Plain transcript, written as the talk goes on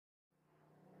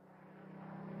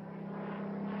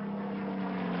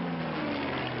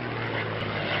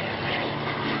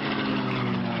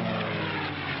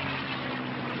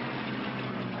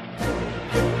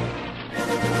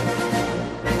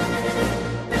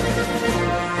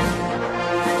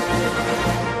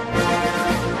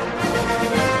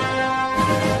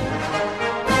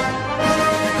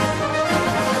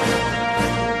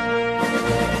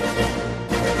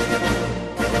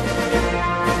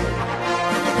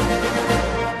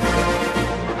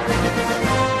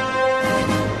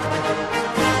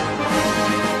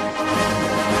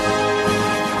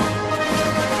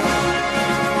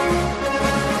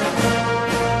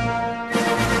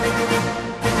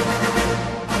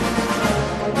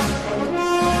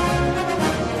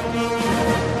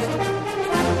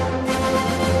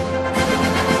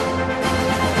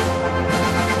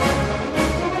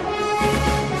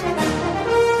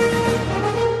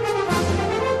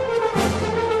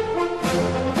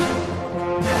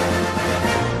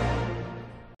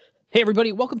Hey,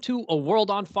 everybody, welcome to A World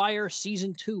on Fire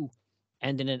Season 2.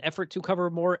 And in an effort to cover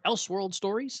more Elseworld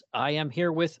stories, I am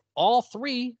here with all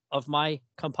three of my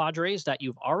compadres that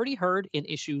you've already heard in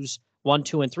issues 1,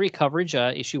 2, and 3 coverage.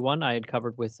 Issue 1, I had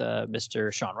covered with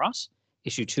Mr. Sean Ross.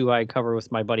 Issue 2, I had covered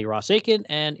with my buddy Ross Aiken.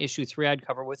 And issue 3, I'd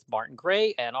cover with Martin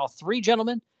Gray. And all three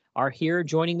gentlemen are here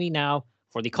joining me now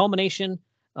for the culmination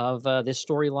of this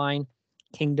storyline,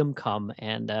 Kingdom Come.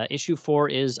 And issue 4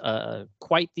 is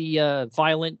quite the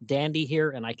violent dandy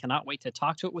here, and I cannot wait to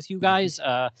talk to it with you guys.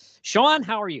 Sean,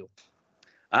 how are you?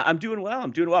 I'm doing well.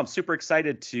 I'm super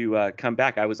excited to come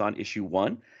back. I was on issue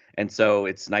 1, and so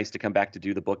it's nice to come back to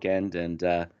do the bookend. And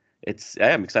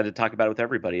I'm excited to talk about it with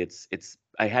everybody.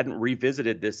 I hadn't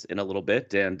revisited this in a little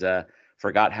bit, and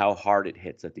forgot how hard it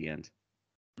hits at the end.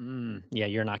 Yeah,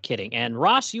 you're not kidding. And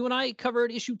Ross, you and I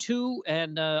covered issue 2,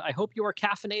 and I hope you are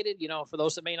caffeinated. You know, for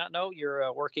those that may not know,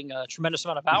 you're working a tremendous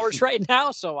amount of hours right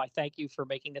now, so I thank you for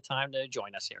making the time to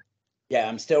join us here. Yeah,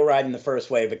 I'm still riding the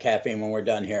first wave of caffeine. When we're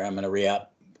done here, I'm going to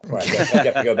re-up before I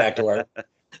have to go back to work.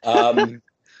 I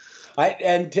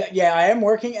am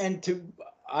working, and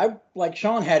I, like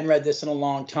Sean, hadn't read this in a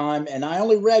long time, and I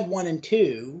only read 1 and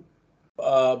 2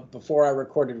 before I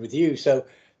recorded with you. So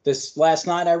this last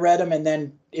night I read them, and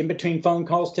then in between phone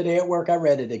calls today at work, I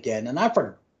read it again, and I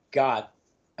forgot.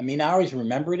 I mean, I always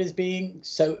remember it as being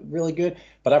so really good,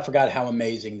 but I forgot how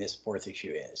amazing this 4th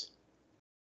issue is.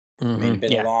 I mean, it's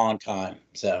been a long time,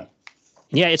 so.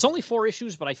 Yeah, it's only 4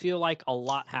 issues, but I feel like a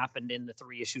lot happened in the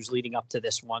 3 issues leading up to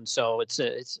this one, so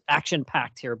it's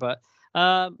action-packed here. But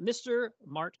Mr.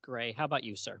 Mart Gray, how about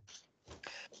you, sir?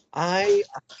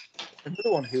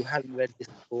 Another one who hadn't read this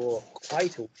for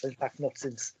quite a while, in fact, not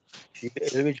since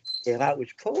it originally came out,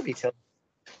 which probably tells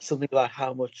something about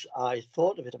how much I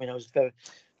thought of it. I mean, I was very,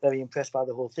 very impressed by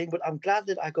the whole thing, but I'm glad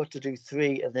that I got to do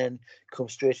 3 and then come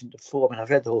straight into 4. I mean, I've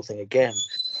read the whole thing again,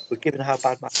 but given how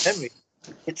bad my memory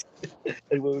is,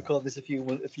 and we'll record this a few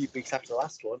weeks after the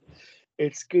last one,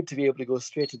 it's good to be able to go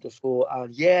straight into 4.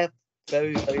 And yeah,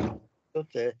 very, very good.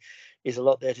 There is a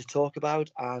lot there to talk about,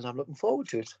 and I'm looking forward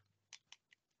to it.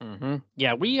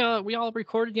 Yeah, we all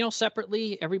recorded,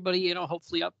 separately. Everybody,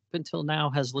 hopefully up until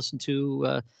now has listened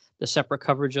to the separate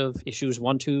coverage of issues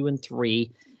 1, 2, and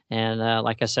 3. And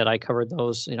like I said, I covered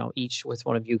those, each with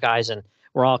one of you guys, and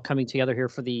we're all coming together here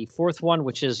for the 4th one,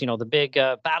 which is, the big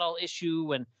battle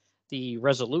issue and the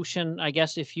resolution, I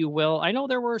guess, if you will. I know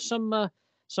there were some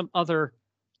other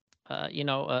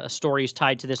stories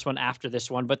tied to this one after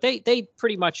this one, but they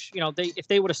pretty much, if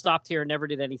they would have stopped here and never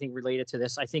did anything related to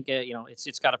this, I think,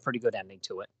 it's got a pretty good ending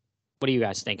to it. What do you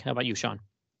guys think? How about you, Sean?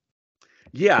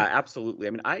 Yeah, absolutely. I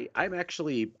mean,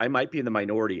 I might be in the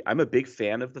minority. I'm a big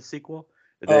fan of the sequel.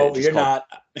 You're not.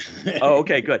 Oh,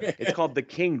 okay, good. It's called The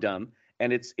Kingdom,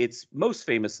 and it's most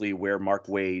famously where Mark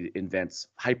Waid invents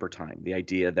hypertime, the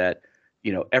idea that,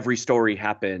 every story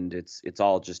happened. It's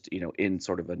all just, in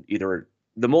sort of either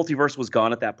the multiverse was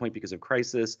gone at that point because of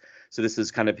Crisis. So this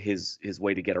is kind of his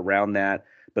way to get around that.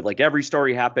 But like every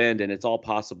story happened and it's all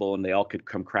possible and they all could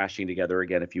come crashing together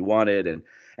again if you wanted.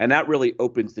 And that really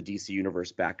opens the DC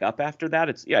universe back up after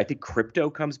that. I think Crypto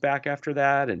comes back after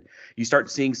that. And you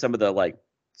start seeing some of the like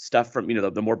stuff from,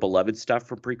 the more beloved stuff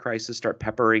from pre-Crisis start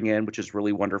peppering in, which is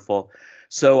really wonderful.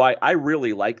 So I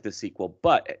really like the sequel.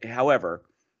 But however,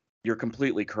 you're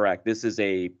completely correct. This is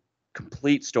a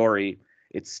complete story.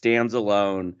 It stands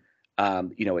alone.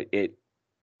 It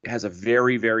has a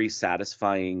very, very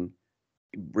satisfying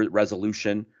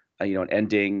resolution, an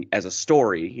ending as a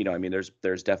story. I mean,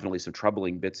 there's definitely some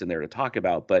troubling bits in there to talk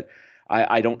about, but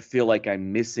I don't feel like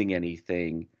I'm missing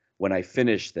anything when I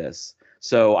finish this.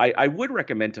 So I would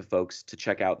recommend to folks to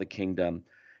check out The Kingdom,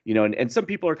 and some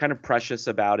people are kind of precious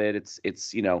about it.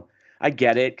 It's I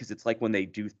get it, because it's like when they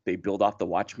build off the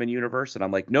Watchmen universe, and I'm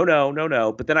like,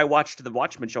 no. But then I watched the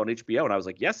Watchmen show on HBO, and I was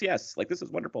like, yes, like this is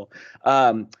wonderful.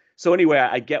 So anyway,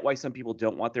 I get why some people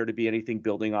don't want there to be anything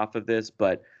building off of this,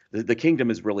 but the Kingdom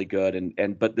is really good,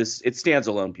 but it stands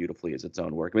alone beautifully as its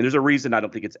own work. I mean, there's a reason I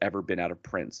don't think it's ever been out of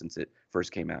print since it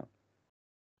first came out.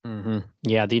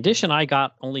 Yeah, the edition I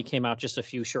got only came out just a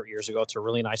few short years ago. It's a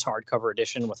really nice hardcover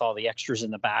edition with all the extras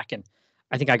in the back, and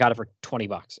I think I got it for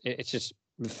 $20. It's just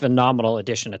phenomenal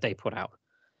edition that they put out.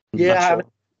 Yeah,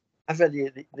 I've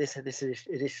read this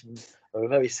edition, or a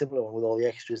very similar one with all the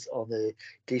extras on the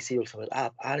DC Ultimate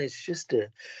app, and it's just a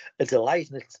delight.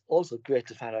 And it's also great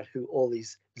to find out who all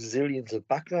these zillions of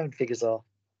background figures are.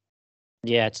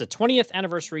 Yeah, it's a 20th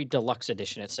anniversary deluxe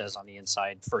edition, it says on the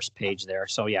inside first page there.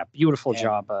 So yeah, beautiful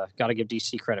job. Got to give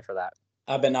DC credit for that.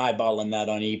 I've been eyeballing that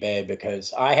on eBay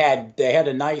because they had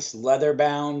a nice leather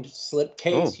bound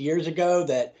slipcase years ago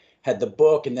that had the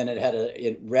book, and then it had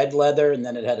a red leather, and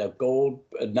then it had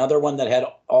another one that had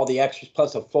all the extras,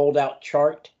 plus a fold-out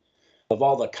chart of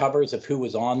all the covers of who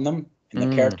was on them and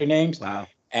the character names. Wow.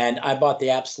 And I bought the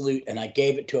Absolute, and I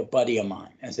gave it to a buddy of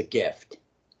mine as a gift.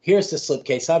 Here's the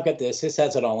slipcase. I've got this. This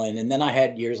has it all in. And then I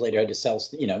had, years later, I had to sell,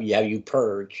 you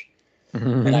purge.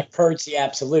 And I purged the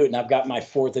Absolute, and I've got my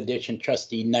 4th edition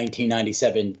trusty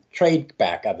 1997 trade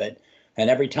back of it. And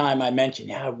every time I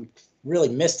mention, I really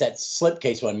missed that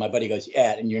slipcase one, my buddy goes,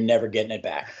 yeah, and you're never getting it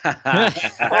back.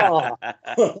 Oh.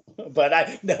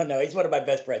 But no, he's one of my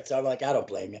best friends. So I'm like, I don't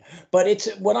blame you. But it's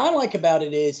what I like about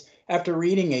it is, after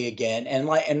reading it again,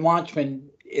 and Watchmen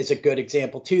is a good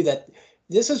example too, that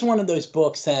this is one of those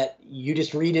books that you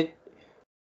just read it.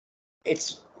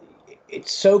 It's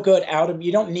so good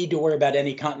you don't need to worry about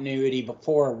any continuity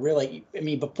before,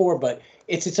 but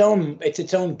it's its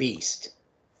own beast.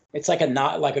 It's like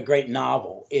a great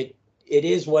novel. It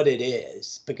is what it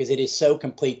is because it is so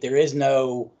complete. There's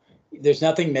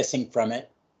nothing missing from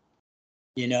it,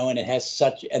 and it has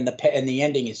and the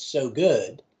ending is so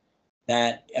good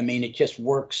that, it just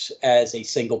works as a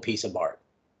single piece of art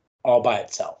all by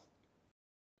itself.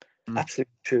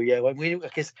 Absolutely true. Yeah, I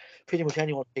guess pretty much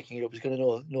anyone picking it up is going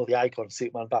to know the icons: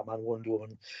 Superman, Batman, Wonder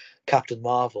Woman, Captain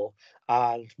Marvel,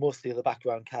 and most of the other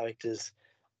background characters.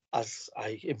 As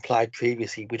I implied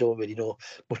previously, we don't really know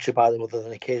much about them other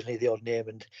than occasionally the odd name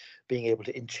and being able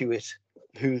to intuit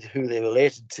who they're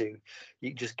related to.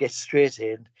 You can just get straight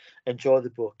in, enjoy the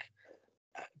book,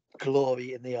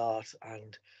 glory in the art,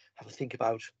 and have a think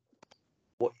about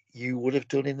what you would have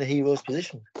done in the hero's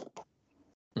position.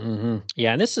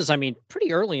 Yeah, and this is,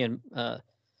 pretty early in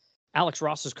Alex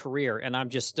Ross's career, and I'm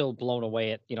just still blown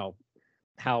away at,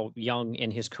 how young in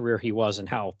his career he was and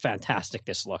how fantastic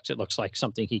this looks. It looks like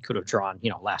something he could have drawn,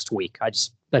 last week.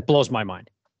 That blows my mind.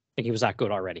 I think he was that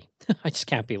good already. I just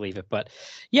can't believe it. But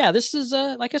yeah, this is,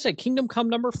 like I said, Kingdom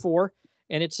Come #4,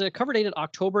 and it's cover dated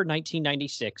October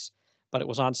 1996, but it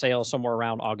was on sale somewhere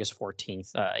around August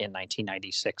 14th in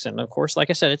 1996. And of course,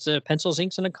 like I said, it's pencils,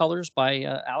 inks, and colors by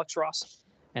Alex Ross.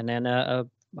 And then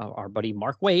our buddy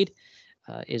Mark Waid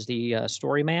is the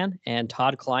story man, and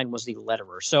Todd Klein was the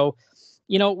letterer. So,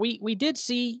 we did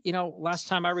see, last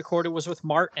time I recorded was with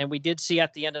Mart, and we did see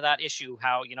at the end of that issue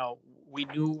how, we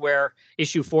knew where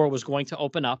issue 4 was going to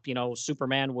open up.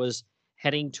 Superman was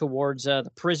heading towards the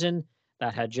prison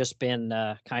that had just been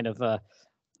kind of, I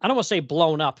don't want to say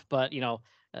blown up, but,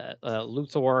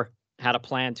 Luthor had a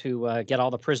plan to get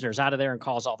all the prisoners out of there and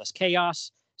cause all this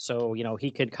chaos. So,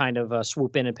 he could kind of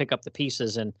swoop in and pick up the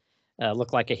pieces and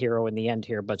look like a hero in the end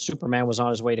here. But Superman was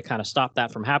on his way to kind of stop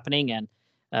that from happening. And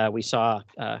we saw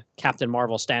Captain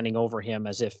Marvel standing over him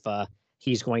as if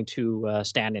he's going to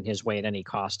stand in his way at any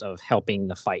cost of helping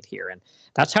the fight here. And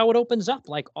that's how it opens up,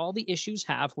 like all the issues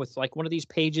have, with like one of these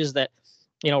pages that,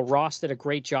 Ross did a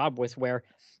great job with, where,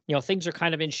 things are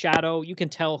kind of in shadow. You can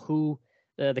tell who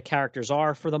the characters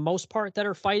are for the most part that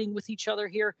are fighting with each other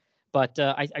here. But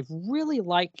I really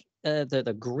like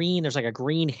the green. There's like a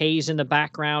green haze in the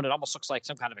background. It almost looks like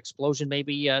some kind of explosion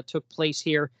maybe took place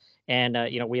here. And,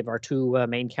 we have our two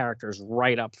main characters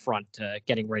right up front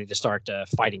getting ready to start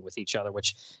fighting with each other,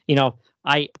 which,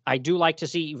 I do like to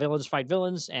see villains fight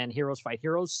villains and heroes fight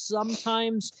heroes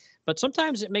sometimes. But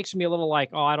sometimes it makes me a little like,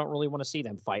 oh, I don't really want to see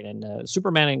them fight. And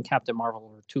Superman and Captain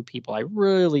Marvel are two people I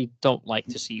really don't like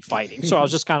to see fighting. So I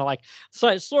was just kind of like,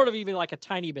 sort of even like a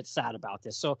tiny bit sad about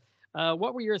this. So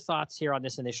what were your thoughts here on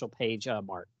this initial page,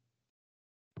 Mart?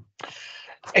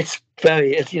 It's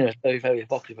very, very, very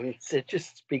evocative. It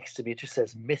just speaks to me. It just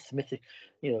says mythic,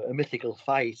 a mythical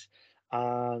fight.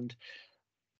 And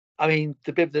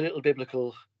the little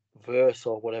biblical verse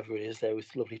or whatever it is there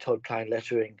with lovely Todd Klein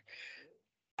lettering.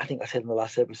 I think I said in the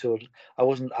last episode, I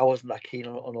wasn't that keen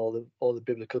on all the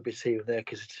biblical bits here and there,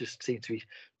 because it just seemed to be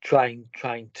trying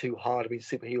too hard.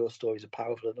 Superhero stories are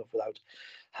powerful enough without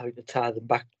having to tie them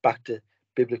back to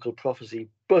biblical prophecy.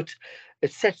 But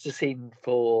it sets the scene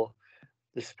for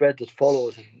the spread that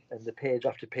follows, and the page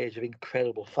after page of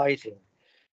incredible fighting.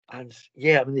 And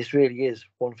yeah, this really is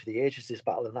one for the ages, this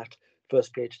battle, and that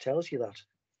first page tells you that.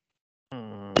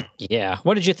 Yeah.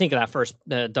 What did you think of that first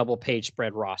double page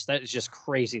spread, Ross? That is just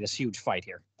crazy, this huge fight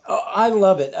here. Oh, I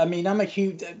love it. I'm a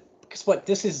huge, because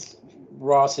this is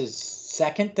Ross's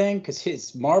second thing, because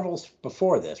his Marvel's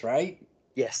before this, right?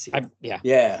 Yes.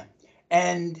 Yeah.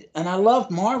 And I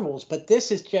love Marvel's, but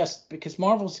this is just because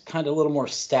Marvel's kind of a little more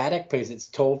static because it's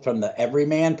told from the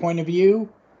everyman point of view,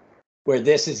 where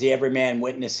this is the everyman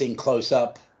witnessing close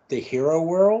up the hero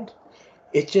world.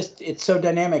 It's so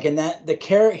dynamic, and that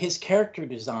his character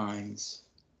designs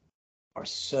are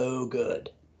so good.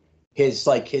 his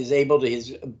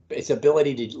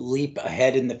ability to leap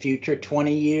ahead in the future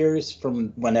 20 years from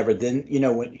whenever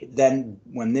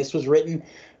when this was written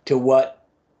to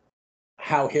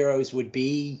how heroes would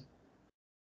be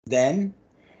then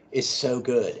is so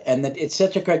good. And that it's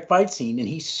such a great fight scene, and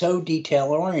he's so detail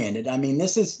oriented. I mean,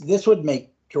 this would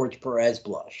make George Perez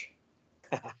blush.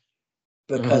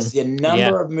 Because the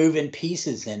number of moving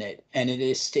pieces in it, and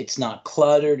it's not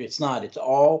cluttered, it's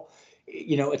all,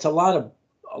 it's a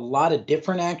lot of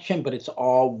different action, but it's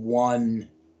all one,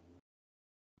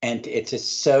 and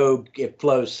it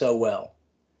flows so well.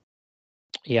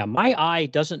 Yeah, my eye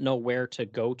doesn't know where to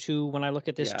go to when I look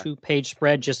at this 2-page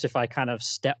spread. Just if I kind of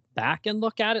step back and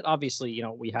look at it, obviously,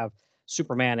 we have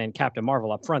Superman and Captain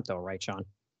Marvel up front, though, right, Sean?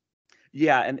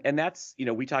 Yeah, and that's,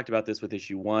 we talked about this with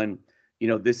issue 1.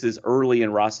 This is early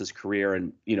in Ross's career,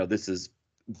 and this is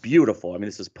beautiful. I mean,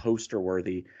 this is poster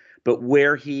worthy. But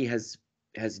where he has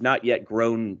not yet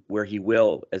grown, where he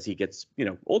will as he gets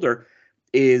older,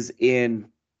 is in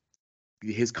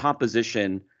his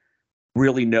composition.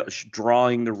 Really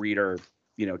drawing the reader,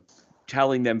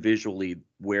 telling them visually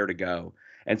where to go.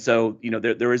 And so,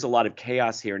 there is a lot of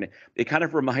chaos here, and it kind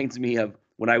of reminds me of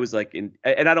when I was like and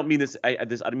I don't mean this, I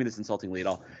don't mean this insultingly at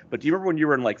all, but do you remember when you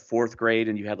were in like 4th grade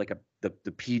and you had like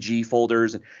the PG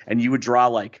folders and you would draw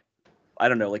like, I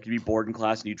don't know, like you'd be bored in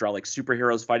class and you draw like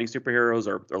superheroes fighting superheroes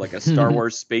or like a Star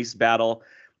Wars space battle.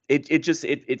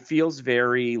 It feels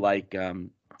very like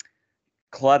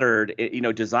cluttered,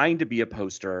 designed to be a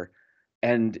poster.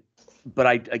 But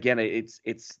I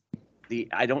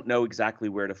don't know exactly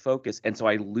where to focus. And so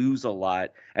I lose a lot.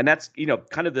 And that's,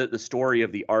 kind of the story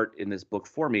of the art in this book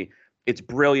for me. It's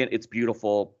brilliant. It's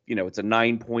beautiful. It's a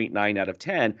 9.9 out of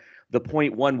 10. The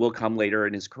 0.1 will come later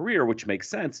in his career, which makes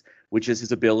sense, which is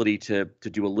his ability to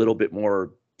do a little bit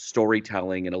more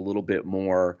storytelling and a little bit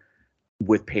more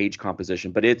with page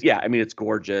composition. But it's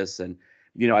gorgeous. And,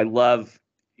 I love,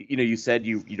 you said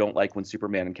you don't like when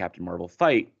Superman and Captain Marvel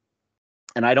fight.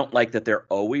 And I don't like that they're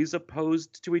always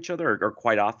opposed to each other or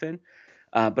quite often.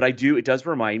 But it does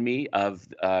remind me of,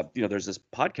 there's this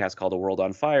podcast called The World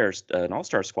on Fire, an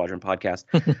All-Star Squadron podcast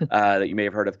that you may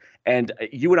have heard of. And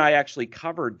you and I actually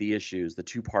covered the issues, the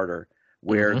 2-parter,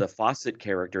 where the Fawcett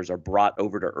characters are brought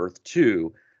over to Earth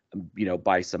 2,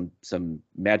 by some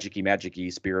magic-y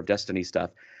Spear of Destiny stuff.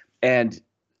 And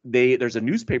there's a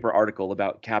newspaper article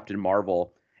about Captain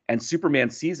Marvel, and Superman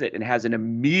sees it and has an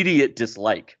immediate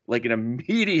dislike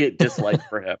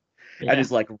for him. And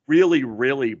is like really,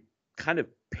 really kind of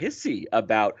pissy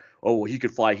about, he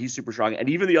could fly, he's super strong. And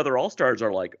even the other All-Stars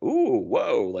are like, ooh,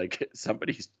 whoa, like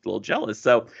somebody's a little jealous.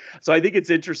 So I think it's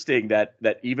interesting that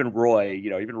even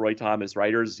Roy Thomas,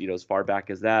 writers, as far back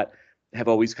as that, have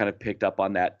always kind of picked up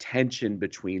on that tension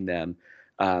between them.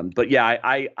 But yeah,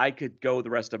 I could go the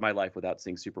rest of my life without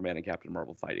seeing Superman and Captain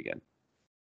Marvel fight again.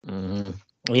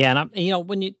 Yeah, and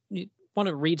when you want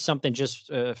to read something just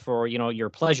for your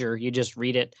pleasure, you just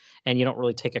read it and you don't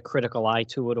really take a critical eye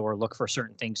to it or look for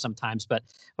certain things sometimes. But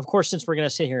of course, since we're going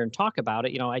to sit here and talk about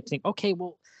it, I think, okay,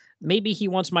 well, maybe he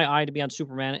wants my eye to be on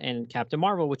Superman and Captain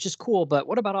Marvel, which is cool. But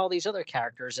what about all these other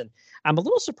characters? And I'm a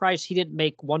little surprised he didn't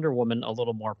make Wonder Woman a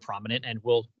little more prominent. And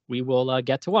we will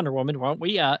get to Wonder Woman, won't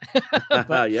we?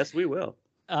 But, yes, we will.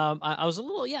 I was a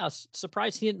little,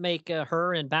 surprised he didn't make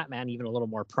her and Batman even a little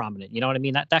more prominent. You know what I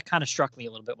mean? That kind of struck me a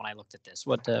little bit when I looked at this.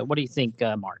 What do you think,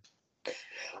 Mart?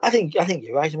 I think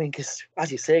you're right. I mean, because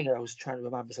as you're saying it, I was trying to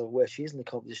remind myself where she is in the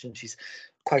competition. She's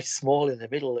quite small in the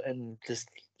middle, and just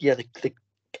the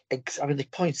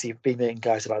points you've been making,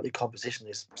 guys, about the composition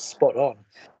is spot on,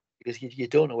 because you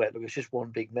don't know it, but it's just one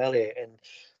big melee, and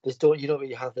you don't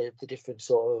really have the different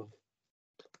sort of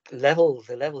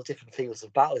the different fields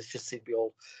of battle. It just seem to be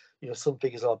all, some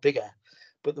figures are bigger,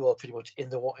 but they're all pretty much in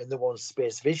the one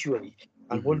space visually.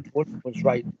 And one was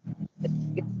right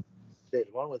later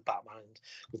on with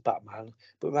Batman,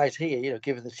 but right here,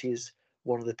 given that she's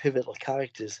one of the pivotal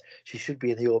characters, she should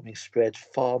be in the opening spread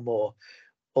far more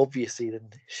obviously than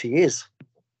she is.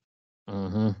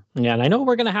 Yeah, and I know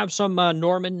we're going to have some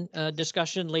Norman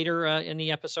discussion later in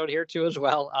the episode here too as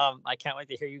well. I can't wait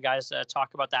to hear you guys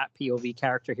talk about that POV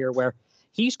character here, where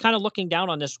he's kind of looking down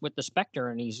on this with the Spectre,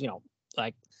 and he's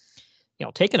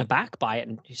taken aback by it,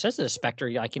 and he says to the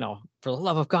Spectre, like, for the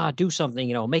love of God, do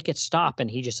something, make it stop. And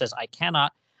he just says, I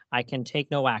cannot. I can take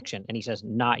no action. And he says,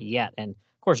 not yet. And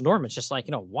of course, Norman's just like,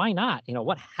 why not?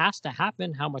 What has to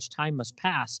happen? How much time must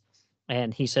pass?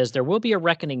 And he says, there will be a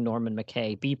reckoning, Norman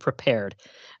McKay. Be prepared.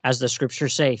 As the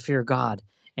scriptures say, fear God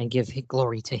and give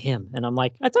glory to him. And I'm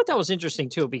like, I thought that was interesting,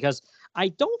 too, because I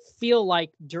don't feel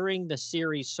like during the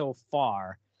series so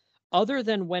far, other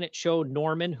than when it showed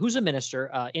Norman, who's a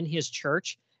minister in his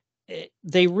church,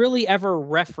 they really ever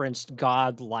referenced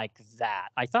God like that.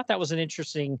 I thought that was an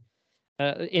interesting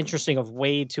of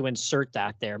way to insert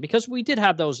that there, because we did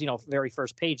have those, very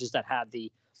first pages that had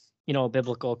the,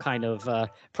 biblical kind of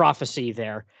prophecy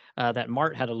there that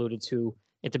Mart had alluded to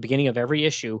at the beginning of every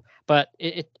issue. But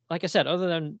like I said, other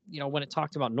than, when it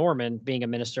talked about Norman being a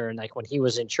minister, and like when he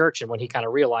was in church and when he kind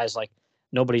of realized like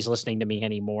nobody's listening to me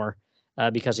anymore,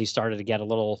 because he started to get a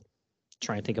little,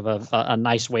 trying to think of a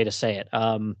nice way to say it.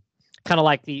 Kind of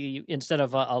like instead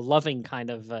of a loving kind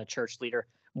of church leader,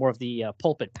 more of the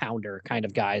pulpit pounder kind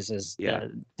of guys, as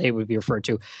they would be referred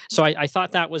to. So I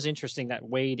thought that was interesting that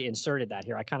Wade inserted that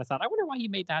here. I kind of thought, I wonder why he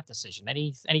made that decision.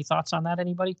 Any thoughts on that,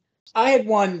 anybody? I had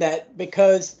one that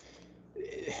because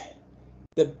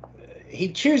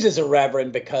he chooses a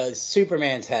reverend because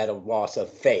Superman's had a loss of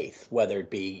faith, whether it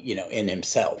be, in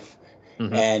himself.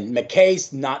 Mm-hmm. And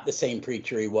McKay's not the same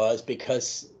preacher he was,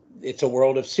 because it's a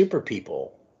world of super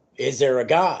people. Is there a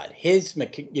God? His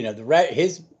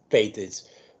faith is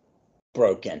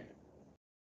broken.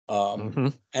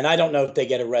 And I don't know if they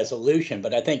get a resolution,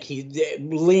 but I think he's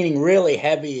leaning really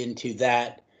heavy into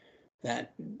that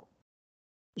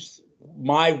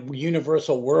my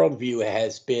universal worldview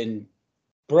has been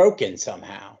broken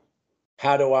somehow.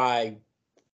 How do I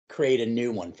create a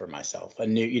new one for myself?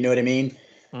 You know what I mean?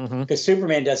 Because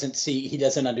Superman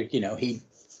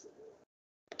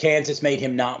Kansas made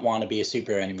him not want to be a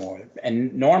superhero anymore,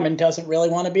 and Norman doesn't really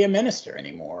want to be a minister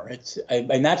anymore.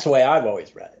 And that's the way I've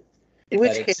always read it. In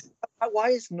which case, why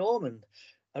is Norman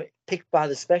picked by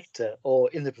the Spectre, or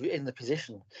in the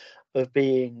position of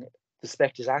being the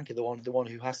Spectre's anchor, the one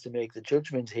who has to make the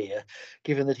judgment here,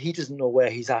 given that he doesn't know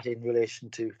where he's at in relation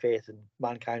to faith and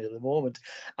mankind at the moment,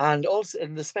 and also,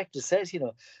 and the Spectre says,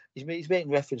 he's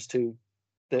making reference to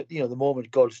the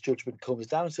moment God's judgment comes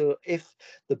down. So if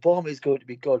the bomb is going to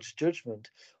be God's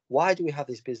judgment, why do we have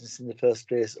this business in the first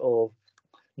place of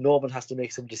Norman has to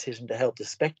make some decision to help the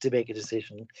Spectre make a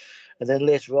decision, and then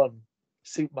later on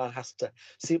Superman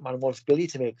wants Billy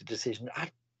to make the decision?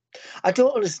 I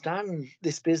don't understand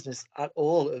this business at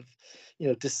all of,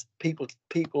 just people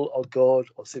or God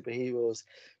or superheroes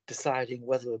deciding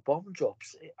whether a bomb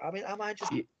drops. I mean, am I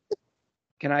just...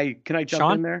 Can I jump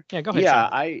Sean? in there? Yeah, go ahead.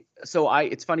 Yeah, Sean.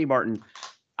 It's funny, Martin.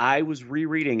 I was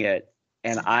rereading it,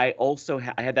 and I also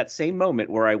I had that same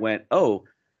moment where I went, oh,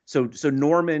 so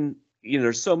Norman,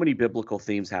 there's so many biblical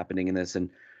themes happening in this, and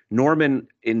Norman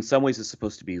in some ways is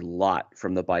supposed to be Lot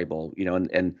from the Bible,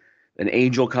 and an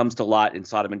angel comes to Lot in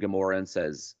Sodom and Gomorrah and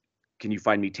says, can you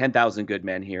find me 10,000 good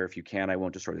men here? If you can, I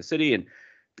won't destroy the city. And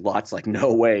Lot's like,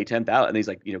 no way, 10,000. And he's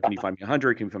like, can you find me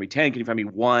 100? Can you find me 10? Can you find me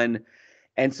 1?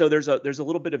 And so there's a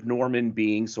little bit of Norman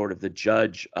being sort of the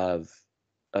judge of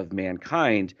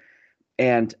mankind,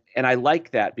 and I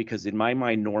like that, because in my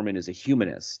mind Norman is a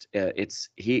humanist.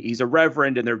 He's a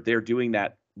reverend, and they're doing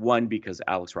that, one, because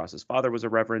Alex Ross's father was a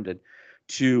reverend, and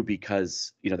two,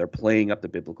 because they're playing up the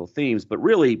biblical themes. But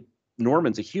really,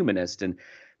 Norman's a humanist, and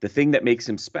the thing that makes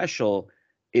him special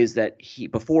is that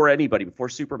before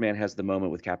Superman has the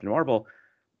moment with Captain Marvel,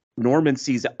 Norman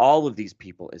sees all of these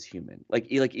people as human. Like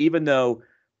even though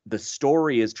the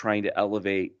story is trying to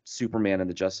elevate Superman and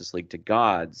the Justice League to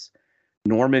gods,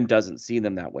 Norman doesn't see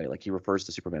them that way. Like, he refers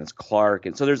to Superman as Clark,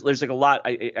 and so there's like a lot.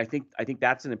 I think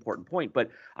that's an important point. But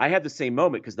I had the same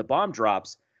moment, because the bomb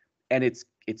drops, and it's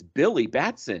Billy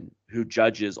Batson who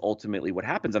judges ultimately what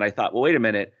happens. And I thought, well, wait a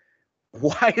minute,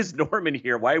 why is Norman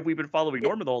here? Why have we been following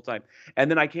Norman the whole time?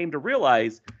 And then I came to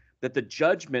realize that the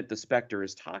judgment the Spectre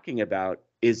is talking about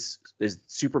is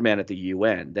Superman at the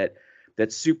UN.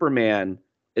 That Superman,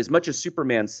 as much as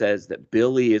Superman says that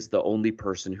Billy is the only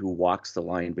person who walks the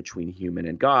line between human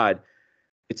and God,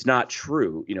 it's not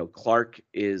true. Clark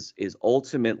is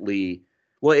ultimately,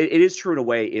 well, it is true in a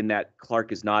way, in that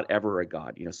Clark is not ever a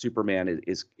god. Superman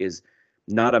is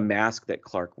not a mask that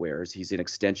Clark wears. He's an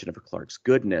extension of Clark's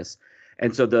goodness.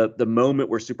 And so the moment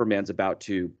where Superman's about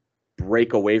to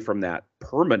break away from that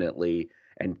permanently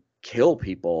and kill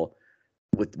people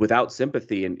without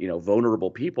sympathy, and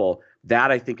vulnerable people, that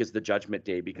I think is the judgment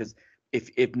day. Because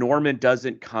if Norman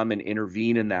doesn't come and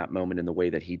intervene in that moment in the way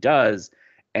that he does,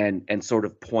 and sort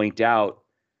of point out,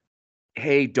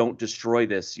 hey, don't destroy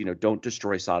this, don't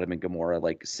destroy Sodom and Gomorrah,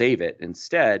 like, save it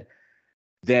instead,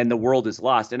 then the world is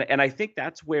lost. And I think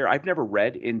that's where I've never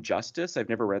read Injustice. I've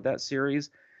never read that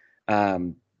series.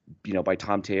 By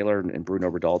Tom Taylor and Bruno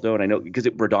Redondo. And I know because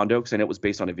it was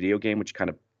based on a video game, which kind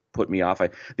of put me off.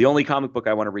 The only comic book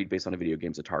I want to read based on a video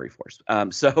game is Atari Force.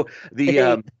 So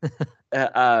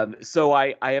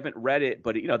I haven't read it,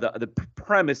 but the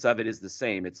premise of it is the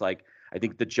same. It's like, I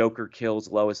think the Joker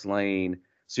kills Lois Lane,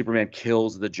 Superman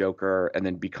kills the Joker, and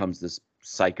then becomes this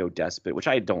psycho despot, which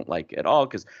I don't like at all,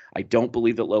 because I don't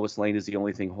believe that Lois Lane is the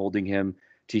only thing holding him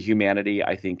to humanity.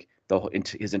 I think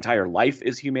his entire life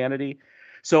is humanity.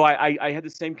 So I had the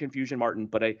same confusion, Martin,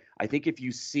 but I think if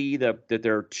you see that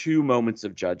there are two moments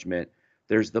of judgment,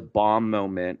 there's the bomb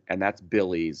moment, and that's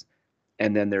Billy's,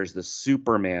 and then there's the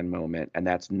Superman moment, and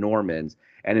that's Norman's.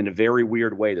 And in a very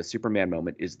weird way, the Superman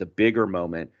moment is the bigger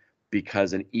moment,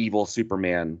 because an evil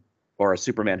Superman, or a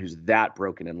Superman who's that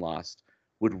broken and lost,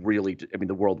 would really, I mean,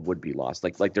 the world would be lost.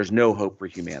 Like there's no hope for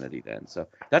humanity then. So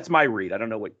that's my read. I don't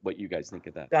know what you guys think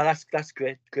of that. Yeah, that's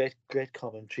great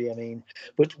commentary. I mean,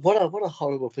 but what a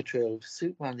horrible portrayal of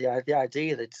Superman. The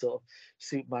idea that sort of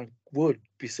Superman would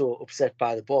be so upset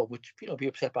by the bomb, which, be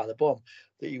upset by the bomb,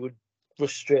 that he would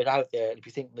rush straight out there and be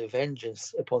thinking of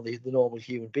vengeance upon the normal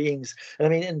human beings. And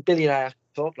I mean, and Billy and I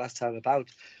talked last time about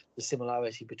the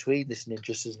similarity between this and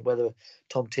Injustice, and whether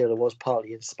Tom Taylor was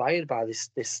partly inspired by this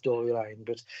storyline.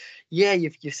 But yeah,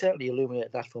 you've certainly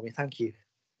illuminated that for me. Thank you.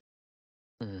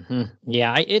 Mm-hmm.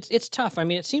 Yeah, it's tough. I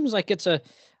mean, it seems like it's I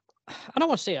don't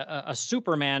want to say a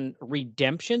Superman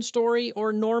redemption story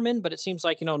or Norman, but it seems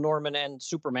like, Norman and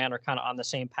Superman are kind of on the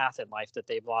same path in life, that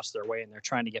they've lost their way and they're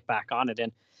trying to get back on it.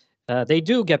 And they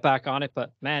do get back on it,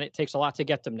 but man, it takes a lot to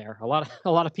get them there. A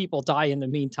lot of people die in the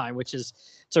meantime, which is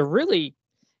it's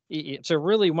a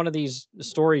really one of these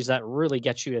stories that really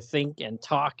gets you to think and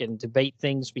talk and debate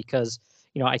things, because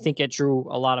I think it drew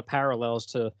a lot of parallels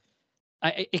to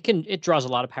it draws a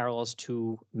lot of parallels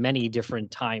to many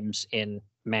different times in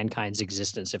mankind's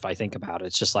existence. If I think about it,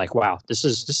 it's just like, wow, this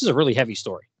is a really heavy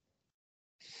story.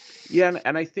 Yeah,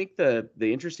 and I think the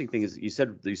interesting thing is you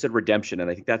said redemption,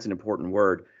 and I think that's an important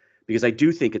word, because I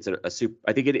do think it's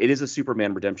I think it is a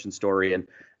Superman redemption story, and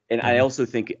Mm-hmm. I also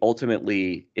think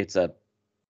ultimately it's a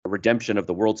redemption of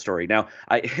the world story. Now,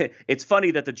 it's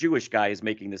funny that the Jewish guy is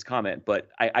making this comment, but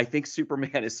I think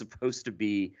Superman is supposed to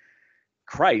be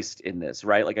Christ in this,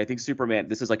 right? Like, I think Superman,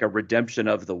 this is like a redemption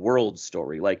of the world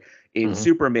story. Like, in Mm-hmm.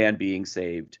 Superman being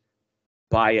saved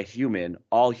by a human,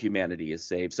 all humanity is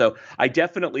saved. So I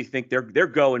definitely think they're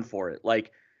going for it.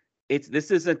 Like,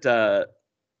 this isn't a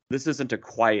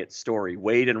quiet story.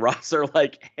 Wade and Ross are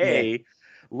like, hey,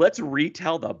 let's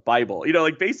retell the Bible.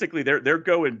 Like, basically they're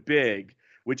going big,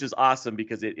 which is awesome,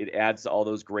 because it adds all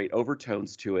those great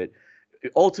overtones to it.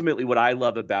 Ultimately, what I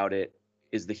love about it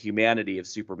is the humanity of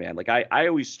Superman. Like, I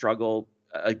always struggle.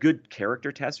 A good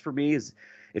character test for me is,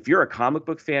 if you're a comic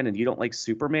book fan and you don't like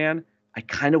Superman, I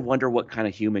kind of wonder what kind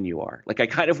of human you are. Like, I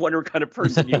kind of wonder what kind of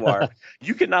person you are.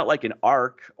 You could not like an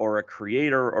arc or a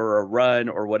creator or a run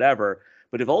or whatever,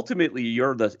 but if ultimately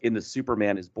you're in the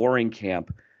Superman is boring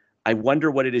camp, I wonder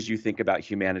what it is you think about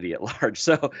humanity at large.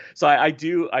 So I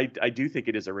do think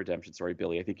it is a redemption story,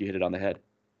 Billy. I think you hit it on the head.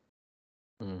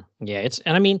 Yeah,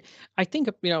 and I mean, I think,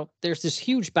 there's this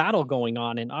huge battle going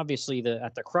on, and obviously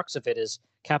at the crux of it is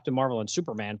Captain Marvel and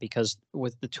Superman, because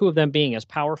with the two of them being as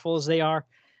powerful as they are,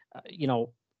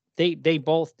 they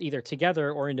both, either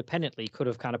together or independently, could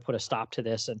have kind of put a stop to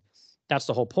this, and that's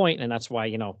the whole point. And that's why,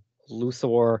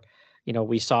 Luthor,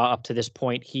 we saw up to this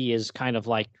point, he is kind of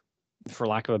like, for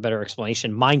lack of a better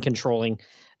explanation, mind controlling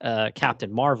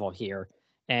Captain Marvel here.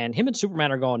 And him and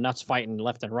Superman are going nuts, fighting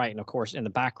left and right. And of course, in the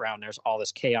background, there's all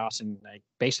this chaos and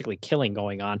basically killing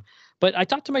going on. But I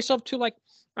thought to myself too, like,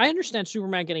 I understand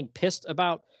Superman getting pissed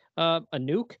about a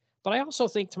nuke, but I also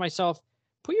think to myself,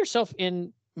 put yourself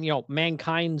in,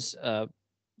 mankind's,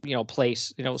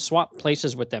 place, swap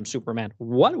places with them, Superman.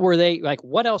 What were they like?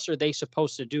 What else are they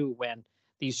supposed to do when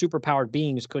these superpowered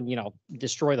beings could,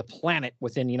 destroy the planet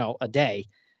within, a day?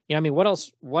 I mean, what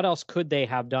else could they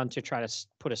have done to try to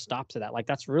put a stop to that? Like,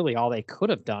 that's really all they could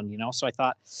have done, So I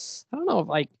thought, I don't know if,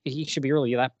 like, he should be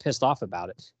really that pissed off about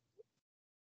it.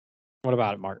 What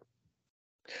about it, Mart?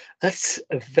 That's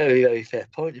a very, very fair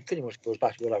point. It pretty much goes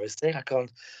back to what I was saying.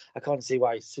 I can't see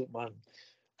why Superman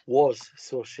was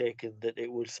so shaken that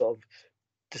it would sort of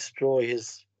destroy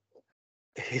his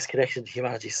connection to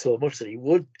humanity so much that he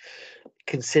would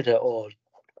consider, or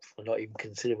not even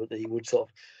consider, but that he would sort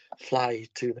of fly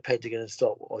to the Pentagon and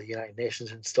stop, or the United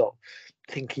Nations and stop,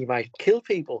 think he might kill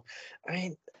people. I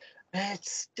mean,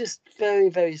 it's just very,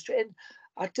 very strange.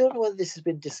 I don't know whether this has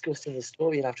been discussed in the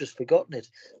story and I've just forgotten it,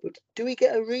 but do we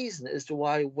get a reason as to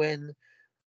why, when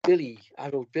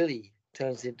adult Billy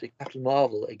turns into Captain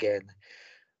Marvel again,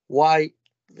 why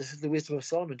the wisdom of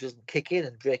Solomon doesn't kick in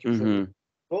and break him from the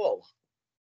control?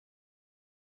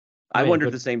 I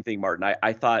wondered the same thing, Martin.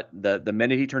 I thought the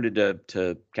minute he turned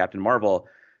into Captain Marvel,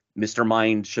 Mr.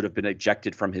 Mind should have been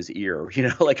ejected from his ear.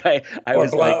 Like, I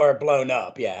was like, or blown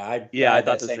up. Yeah, I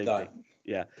thought the same thing.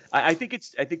 Yeah. I think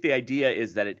the idea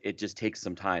is that it just takes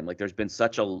some time. Like there's been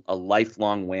such a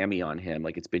lifelong whammy on him.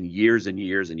 Like it's been years and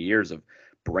years and years of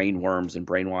brain worms and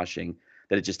brainwashing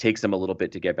that it just takes him a little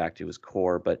bit to get back to his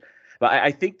core. But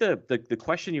I think the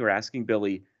question you were asking,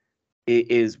 Billy,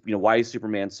 is, why is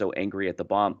Superman so angry at the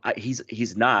bomb?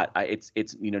 He's not.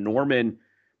 It's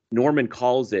Norman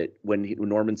calls it when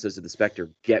Norman says to the Spectre,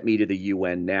 "Get me to the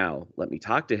UN now. Let me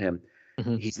talk to him."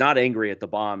 Mhm. He's not angry at the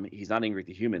bomb. He's not angry at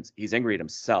the humans. He's angry at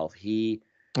himself.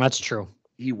 That's true.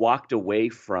 He walked away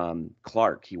from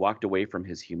Clark. He walked away from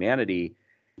his humanity,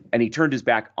 and he turned his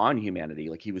back on humanity.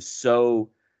 Like he was so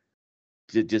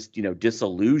just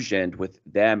disillusioned with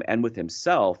them and with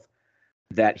himself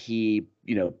that he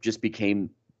just became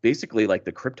basically like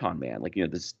the Krypton man, like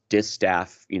this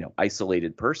distaff,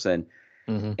 isolated person.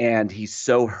 Mm-hmm. And he's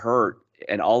so hurt,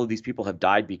 and all of these people have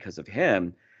died because of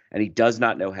him, and he does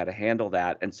not know how to handle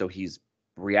that, and so he's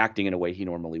reacting in a way he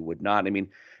normally would not. I mean,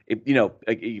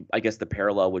 I guess the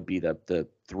parallel would be the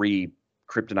three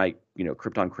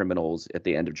Krypton criminals at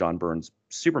the end of John Byrne's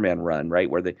Superman run, right,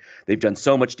 where they've done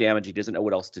so much damage he doesn't know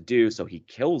what else to do, so he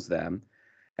kills them,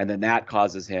 and then that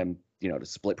causes him to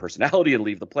split personality and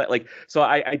leave the planet. Like, so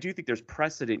I do think there's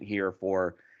precedent here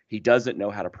for he doesn't know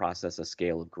how to process a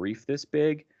scale of grief this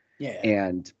big. Yeah.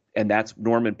 And that's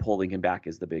Norman pulling him back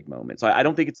is the big moment. So I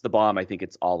don't think it's the bomb. I think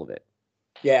it's all of it.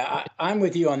 Yeah, I'm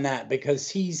with you on that, because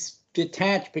he's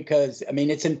detached, because, I mean,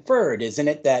 it's inferred, isn't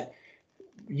it, that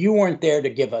you weren't there to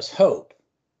give us hope.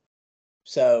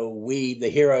 So the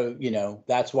hero,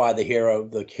 that's why the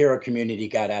hero community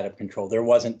got out of control. There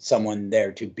wasn't someone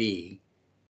there to be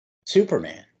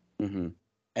Superman. Mm-hmm.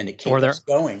 And to keep us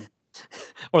going.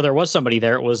 Or there was somebody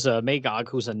there. It was Magog,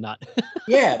 who's a nut.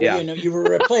 Yeah, but you were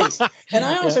replaced. And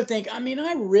I also think, I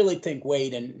really think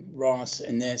Wade and Ross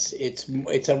in this, it's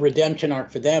a redemption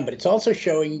arc for them, but it's also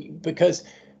showing, because,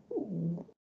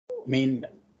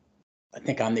 I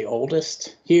think I'm the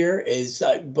oldest here,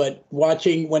 but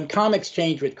watching when comics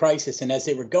changed with Crisis, and as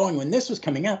they were going, when this was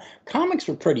coming out, comics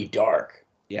were pretty dark.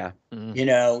 Yeah.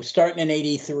 Mm-hmm. Starting in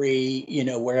 '83,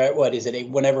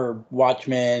 whenever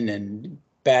Watchmen and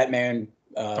Batman,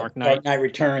 Dark Knight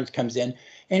Returns comes in,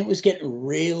 and it was getting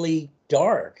really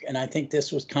dark. And I think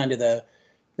this was kind of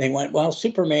they went, well,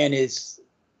 Superman is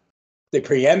the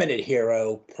preeminent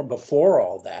hero before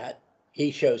all that. He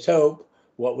shows hope.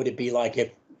 What would it be like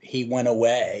if he went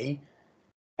away?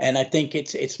 And I think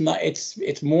it's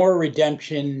more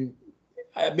redemption.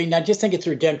 I just think it's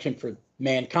redemption for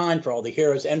mankind, for all the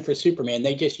heroes, and for Superman.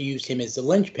 They just used him as the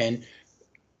linchpin,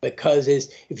 because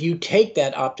if you take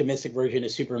that optimistic version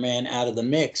of Superman out of the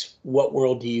mix, what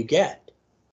world do you get?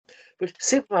 But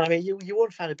Superman, you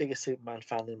won't find a bigger Superman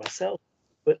fan than myself,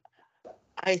 but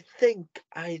I think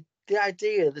the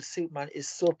idea that Superman is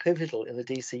so pivotal in the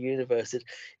DC universe that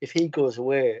if he goes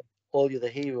away, all the other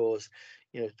heroes,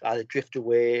 either drift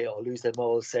away or lose their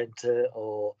moral center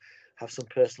or have some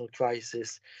personal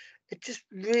crisis, it just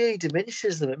really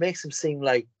diminishes them. It makes them seem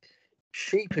like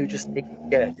sheep who just need to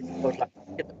get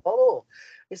to follow.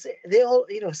 They all,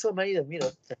 so many of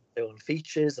them, their own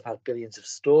features. They've had billions of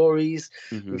stories.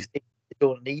 Mm-hmm. We've seen they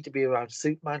don't need to be around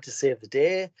Superman to save the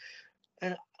day.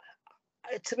 And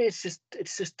to me, it's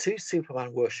just too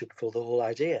Superman worshipful, the whole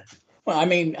idea. Well,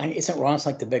 isn't Ross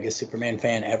like the biggest Superman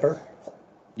fan ever?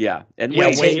 Yeah, and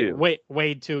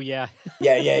Wade too. Yeah.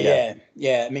 Yeah.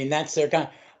 That's their kind.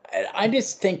 I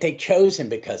just think they chose him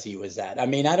because he was that. I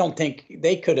don't think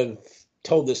they could have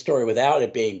told the story without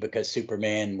it being because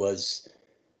Superman was,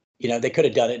 they could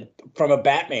have done it from a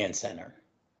Batman center,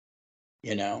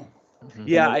 Mm-hmm.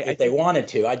 Yeah, if they wanted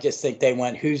to. I just think they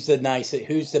went, who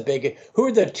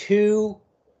are the two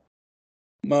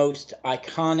most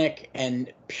iconic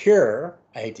and pure,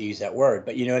 I hate to use that word,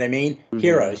 but you know what I mean? Mm-hmm.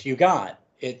 Heroes you got.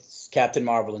 It's Captain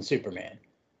Marvel and Superman.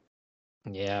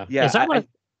 Yeah. Yeah. Is that go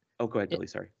ahead, Billy.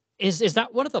 Sorry. Is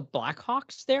that one of the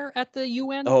Blackhawks there at the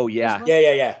UN? Oh yeah. Well?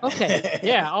 Yeah. Okay.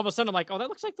 Yeah. All of a sudden I'm like, oh, that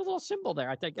looks like the little symbol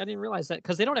there. I didn't realize that,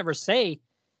 because they don't ever say,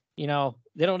 they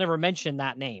don't ever mention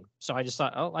that name. So I just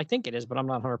thought, oh, I think it is, but I'm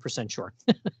not 100% sure.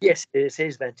 Yes, it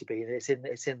is meant to be. It's in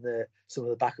some of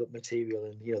the backup material,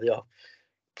 and they are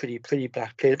pretty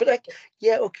black played. But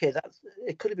okay, that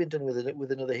it could have been done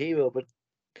with another hero, but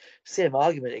same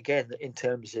argument again in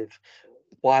terms of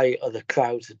why are the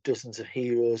crowds of dozens of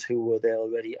heroes who were there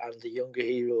already and the younger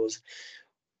heroes?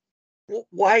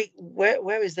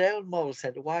 Where is their moral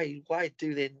center? Why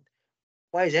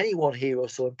is any one hero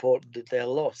so important that their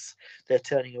loss, their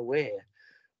turning away,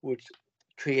 would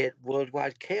create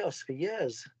worldwide chaos for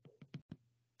years?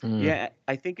 Yeah,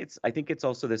 I think it's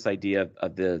also this idea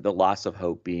of the loss of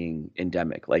hope being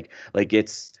endemic. Like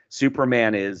it's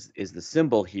Superman is the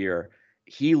symbol here.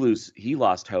 he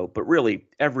lost hope, but really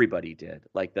everybody did.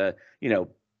 Like the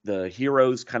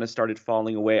heroes kind of started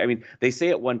falling away. I mean, they say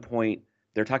at one point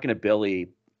they're talking to Billy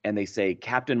and they say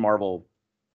Captain Marvel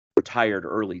retired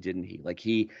early, didn't he? Like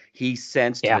he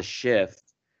sensed the shift,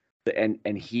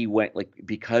 and he went, like,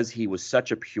 because he was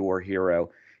such a pure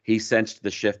hero, he sensed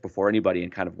the shift before anybody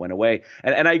and kind of went away.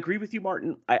 And I agree with you,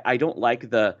 Martin. I don't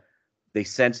like they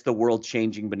sensed the world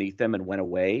changing beneath them and went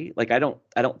away. Like I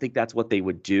don't think that's what they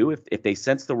would do. If they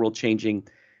sense the world changing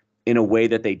in a way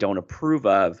that they don't approve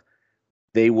of,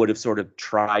 they would have sort of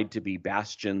tried to be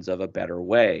bastions of a better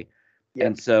way. Yeah.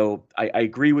 And so I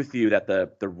agree with you that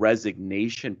the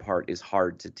resignation part is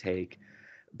hard to take,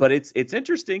 but it's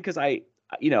interesting because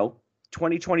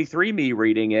 2023 me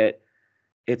reading it,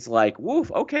 it's like,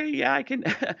 woof, okay, yeah, I can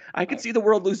I can see the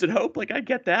world losing hope. Like I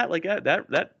get that. Like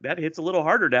that hits a little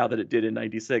harder now than it did in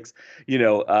 96,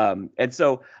 and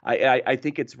so I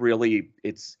think it's really,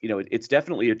 it's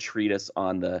definitely a treatise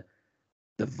on the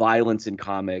violence in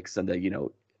comics and the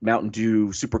Mountain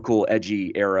Dew, super cool,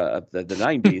 edgy era of the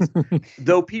 90s.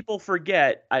 Though people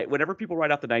forget, whenever people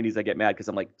write out the 90s, I get mad because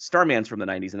I'm like, Starman's from the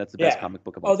 90s, and that's the best comic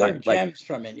book of all time. They're gems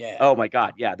from it, yeah. Oh my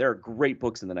God, yeah, there are great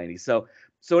books in the 90s.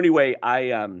 So anyway,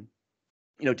 I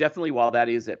definitely, while that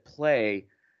is at play,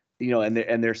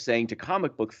 and they're saying to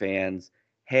comic book fans,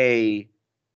 hey,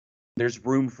 there's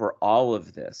room for all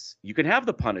of this. You can have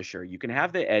the Punisher, you can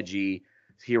have the edgy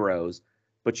heroes,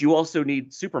 but you also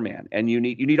need Superman, and you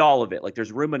need all of it. Like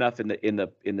there's room enough in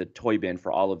the toy bin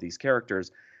for all of these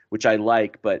characters, which I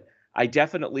like. But I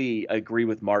definitely agree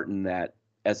with Martin that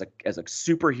as a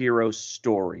superhero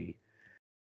story,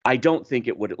 I don't think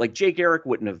it would, like, Jake Garrick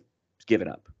wouldn't have given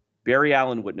up. Barry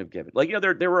Allen wouldn't have given, like,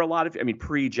 there were a lot of,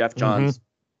 pre Jeff Johns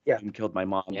killed my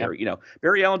mom. There,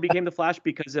 Barry Allen became the Flash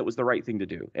because it was the right thing to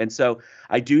do. And so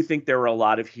I do think there were a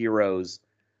lot of heroes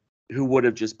who would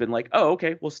have just been like, oh,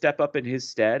 okay, we'll step up in his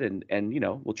stead and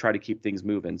we'll try to keep things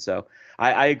moving. So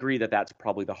I agree that that's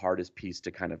probably the hardest piece to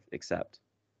kind of accept.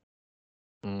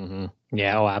 Mm-hmm.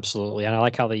 Yeah, oh, absolutely. And I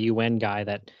like how the UN guy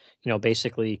that,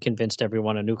 basically convinced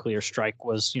everyone a nuclear strike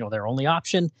was, their only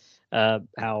option.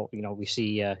 How, we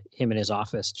see him in his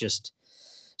office just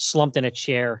slumped in a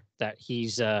chair, that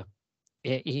he's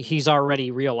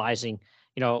already realizing,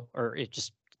 or it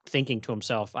just thinking to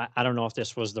himself, I don't know if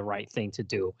this was the right thing to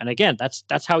do. And again,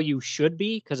 that's how you should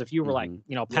be, because if you were like,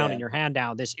 pounding your hand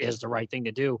down, this is the right thing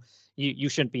to do, you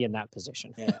shouldn't be in that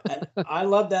position. Yeah, and I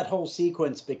love that whole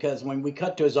sequence, because when we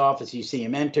cut to his office, you see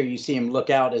him enter, you see him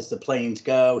look out as the planes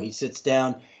go, he sits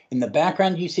down. In the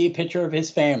background, you see a picture of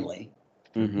his family.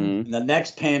 Mm-hmm. In the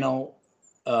next panel,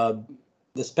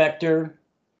 the Spectre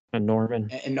and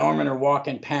Norman are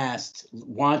walking past,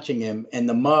 watching him, and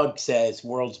the mug says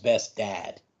 "World's Best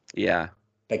Dad." Yeah.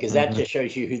 Because that just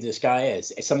shows you who this guy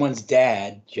is. Someone's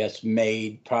dad just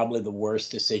made probably the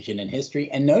worst decision in history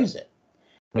and knows it,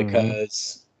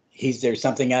 because there's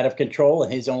something out of control,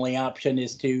 and his only option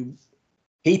is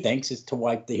he thinks, to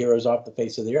wipe the heroes off the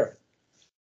face of the earth.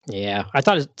 Yeah, I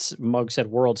thought his mug said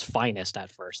 "World's Finest"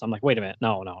 at first. I'm like, wait a minute,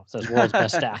 no, it says "World's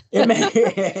Best Dad."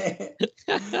 It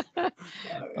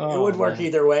would work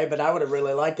either way, but I would have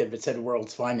really liked it if it said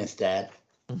 "World's Finest Dad."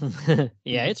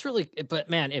 Yeah, it's really, but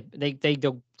man, they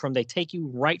go from, they take you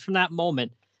right from that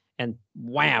moment and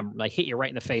wham, like hit you right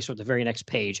in the face with the very next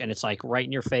page, and it's like right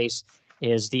in your face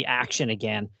is the action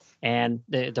again. And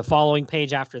the following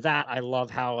page after that, I love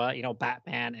how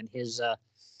Batman and his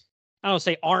I don't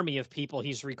say army of people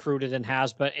he's recruited and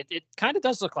has, but it kind of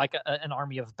does look like an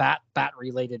army of bat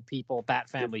related people, Bat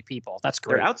family people. That's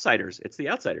great. They're outsiders. It's the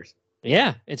outsiders.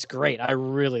 Yeah, it's great. I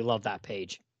really love that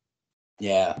page.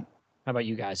 Yeah. How about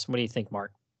you guys? What do you think,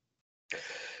 Mark?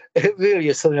 It really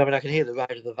is something. I mean, I can hear the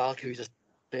ride of the Valkyrie just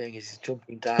playing as he's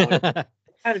jumping down. Kind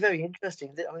of very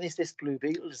interesting. I mean, this Blue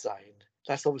Beetle design,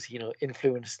 that's obviously,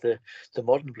 influenced the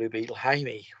modern Blue Beetle,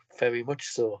 Jaime, very much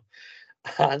so.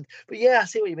 But yeah, I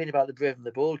see what you mean about the Brave and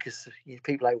the Bold, because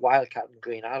people like Wildcat and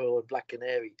Green Arrow and Black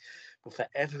Canary were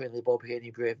forever in the Bob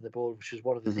Haney Brave and the Bold, which was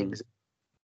one of the things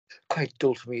quite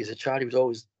dull for me as a child. He was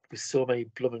always with so many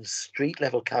blooming street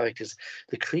level characters.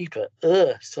 The Creeper,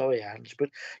 sorry, Ange, but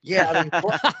yeah, I mean,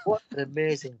 what an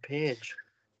amazing page.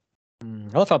 I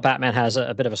love how Batman has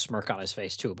a bit of a smirk on his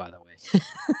face too, by the way.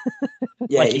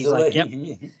 Yeah, like he's like, yep.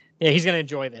 Yeah, he's gonna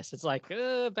enjoy this. It's like,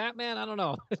 Batman, I don't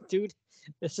know, dude.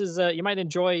 This is you might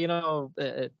enjoy,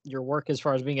 your work as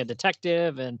far as being a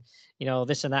detective and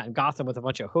this and that in Gotham with a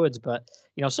bunch of hoods, but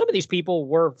some of these people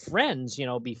were friends,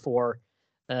 before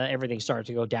everything started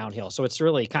to go downhill. So it's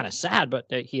really kind of sad, but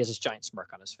he has this giant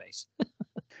smirk on his face.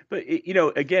 But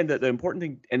again, the important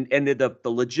thing, and the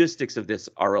logistics of this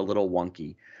are a little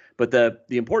wonky, But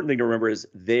the important thing to remember is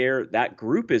that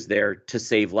group is there to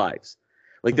save lives.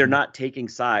 Like they're not taking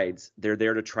sides. They're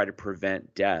there to try to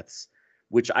prevent deaths,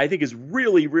 which I think is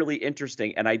really, really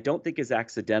interesting. And I don't think is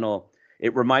accidental.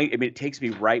 It takes me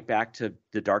right back to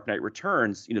The Dark Knight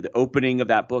Returns. You know, the opening of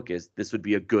that book is this would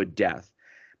be a good death.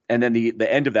 And then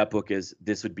the end of that book is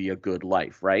this would be a good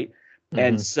life, right?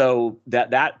 And so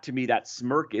that to me, that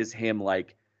smirk is him,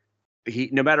 like,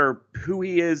 no matter who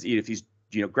he is, if he's,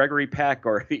 Gregory Peck,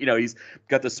 or, he's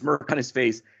got the smirk on his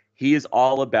face, he is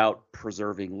all about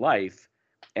preserving life.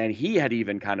 And he had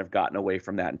even kind of gotten away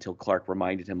from that until Clark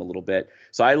reminded him a little bit.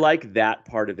 So I like that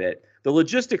part of it. The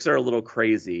logistics are a little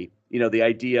crazy. The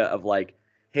idea of like,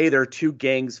 hey, there are two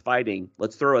gangs fighting.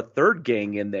 Let's throw a third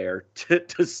gang in there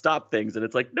to stop things. And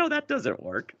it's like, no, that doesn't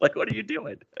work. Like, what are you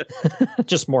doing?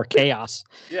 Just more chaos.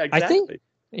 Yeah, exactly.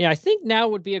 I think now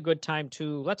would be a good time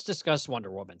let's discuss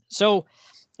Wonder Woman. So,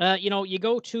 you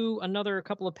go to another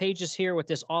couple of pages here with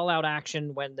this all-out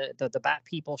action when the Bat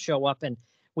people show up, and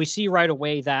we see right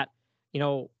away that,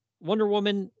 Wonder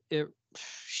Woman,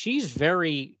 she's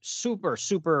very super,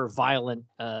 super violent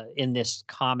in this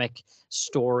comic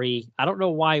story. I don't know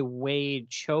why Wade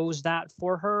chose that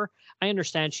for her. I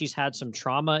understand she's had some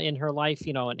trauma in her life,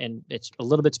 and it's a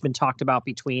little bit's been talked about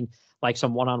between like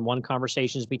some one-on-one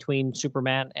conversations between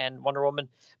Superman and Wonder Woman.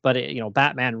 But,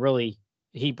 Batman really,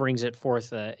 he brings it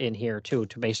forth in here too,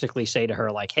 to basically say to her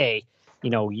like, hey,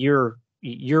 you're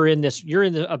in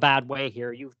a bad way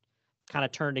here. You've kind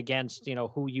of turned against,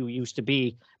 who you used to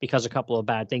be because a couple of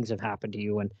bad things have happened to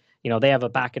you. And, they have a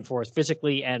back and forth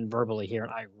physically and verbally here.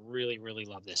 And I really, really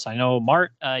love this. I know,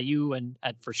 Mart, you and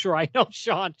for sure, I know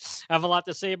Sean have a lot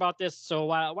to say about this. So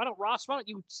why don't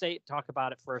you talk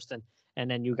about it first,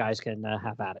 and then you guys can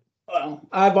have at it. Well,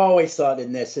 I've always thought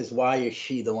in this is, why is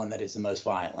she the one that is the most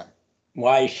violent?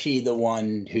 Why is she the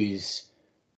one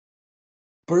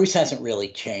Bruce hasn't really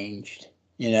changed,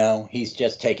 he's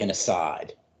just taken a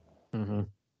side.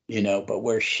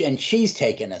 But she's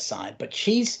taken a side, but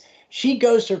she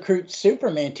goes to recruit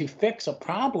Superman to fix a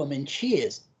problem, and she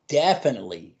is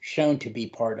definitely shown to be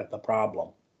part of the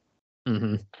problem.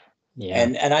 Yeah.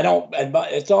 And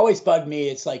it's always bugged me.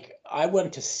 It's like, I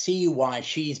want to see why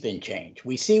she's been changed.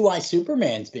 We see why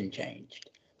Superman's been changed.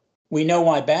 We know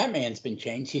why Batman's been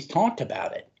changed. He's talked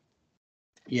about it,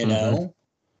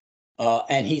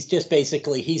 and he's just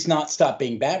basically, he's not stopped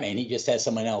being Batman. He just has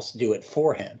someone else do it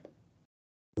for him.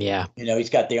 Yeah. He's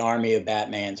got the army of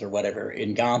Batmans or whatever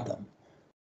in Gotham.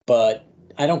 But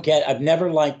I've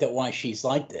never liked that, why she's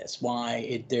like this.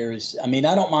 I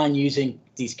don't mind using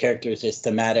these characters as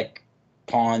thematic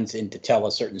pawns and to tell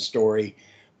a certain story,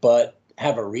 but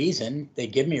have a reason. They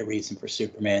give me a reason for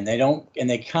Superman. They don't, and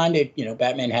they kind of,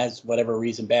 Batman has whatever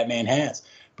reason Batman has.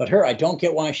 But her, I don't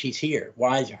get why she's here.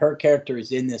 Why her character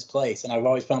is in this place. And I've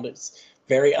always found it's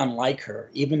very unlike her,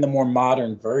 even the more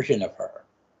modern version of her.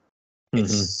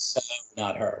 It's so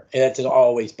not her. That's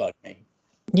always bugged me.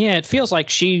 Yeah, it feels like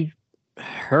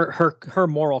her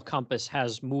moral compass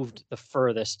has moved the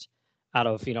furthest out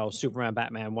of, Superman,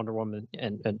 Batman, Wonder Woman,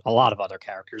 and a lot of other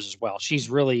characters as well. She's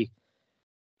really,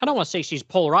 I don't want to say she's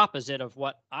polar opposite of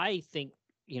what I think,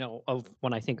 of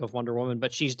when I think of Wonder Woman,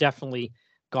 but she's definitely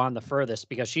gone the furthest,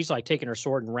 because she's like taking her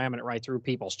sword and ramming it right through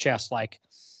people's chests. Like,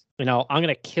 I'm going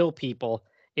to kill people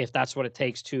if that's what it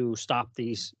takes to stop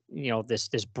these,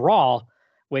 this brawl,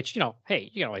 which,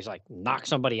 hey, he's like knock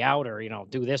somebody out or,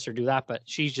 do this or do that. But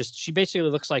she basically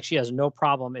looks like she has no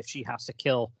problem if she has to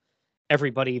kill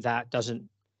everybody that doesn't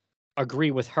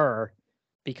agree with her.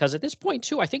 Because at this point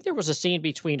too, I think there was a scene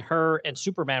between her and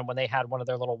Superman when they had one of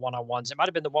their little one-on-ones. It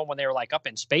might've been the one when they were like up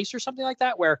in space or something like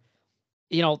that, where,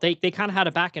 they kind of had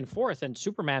a back and forth, and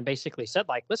Superman basically said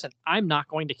like, listen, I'm not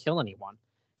going to kill anyone.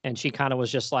 And she kind of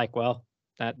was just like, well,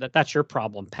 that's your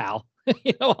problem, pal.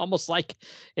 Almost like,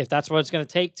 if that's what it's going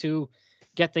to take to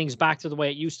get things back to the way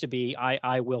it used to be,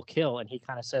 I will kill. And he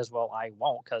kind of says, well, I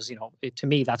won't, because, to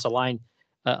me, that's a line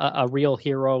a real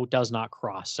hero does not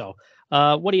cross. So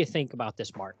what do you think about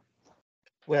this, Mart?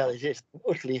 Well, it is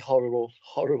utterly horrible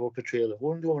portrayal of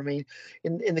Wonder Woman. I mean,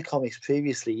 in the comics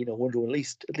previously, Wonder Woman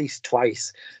at least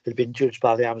twice had been judged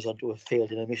by the Amazon to have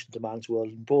failed in a mission to man's world,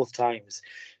 and both times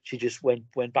she just went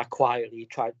back quietly,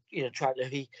 tried to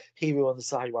be hero on the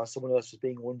side while someone else was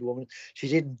being Wonder Woman. She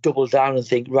didn't double down and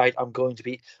think, right, I'm going to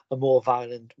be a more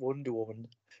violent Wonder Woman,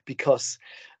 because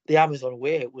the Amazon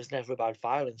way was never about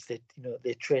violence. They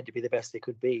trained to be the best they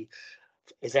could be,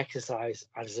 as exercise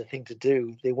and as a thing to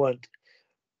do. They weren't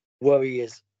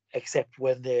warriors except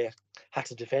when they had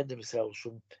to defend themselves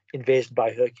from invasion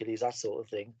by Hercules, that sort of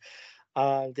thing.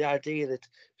 And the idea that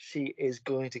she is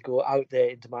going to go out there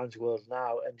into man's world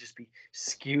now and just be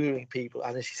skewering people,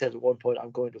 and as she said at one point,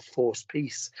 I'm going to force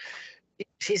peace.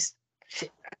 She's, I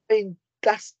mean,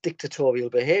 that's dictatorial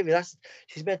behavior.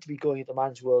 She's meant to be going into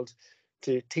man's world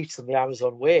to teach them the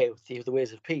Amazon way, the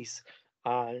ways of peace,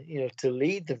 and to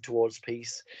lead them towards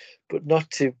peace, but not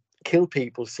to kill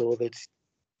people so that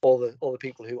all the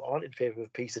people who aren't in favor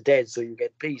of peace are dead, so you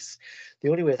get peace. The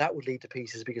only way that would lead to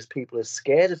peace is because people are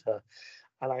scared of her,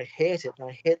 and I hate it. And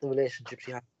I hate the relationship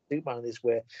she has with Superman in this,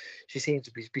 where she seems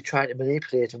to be trying to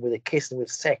manipulate him with a kiss and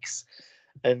with sex.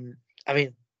 And I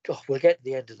mean, we'll get to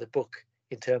the end of the book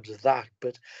in terms of that,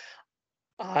 but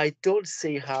I don't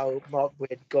see how Mark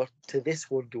Waid got to this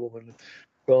Wonder Woman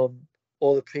from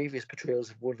all the previous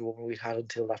portrayals of Wonder Woman we had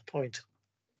until that point.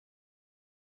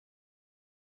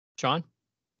 Sean?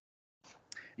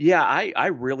 Yeah, I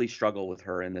really struggle with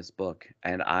her in this book,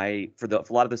 and for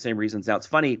a lot of the same reasons. Now it's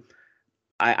funny,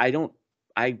 I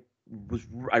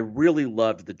really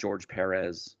loved the George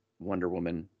Perez Wonder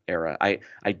Woman era. I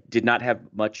did not have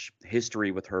much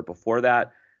history with her before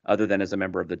that, other than as a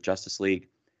member of the Justice League.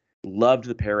 Loved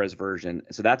the Perez version,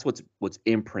 so that's what's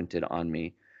imprinted on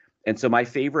me. And so my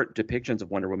favorite depictions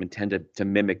of Wonder Woman tend to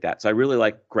mimic that. So I really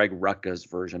like Greg Rucka's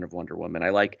version of Wonder Woman.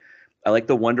 I like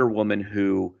the Wonder Woman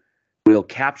who will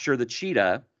capture the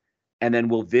cheetah and then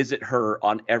will visit her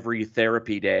on every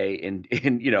therapy day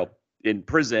in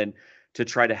prison to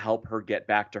try to help her get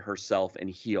back to herself and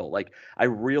heal. Like, I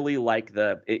really like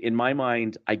in my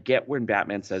mind, I get when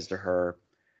Batman says to her,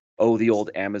 oh, the old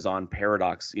Amazon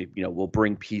paradox, will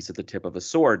bring peace at the tip of a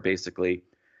sword, basically.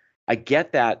 I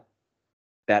get that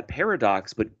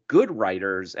paradox, but good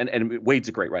writers, and Wade's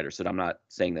a great writer, so I'm not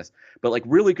saying this, but like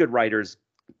really good writers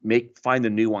find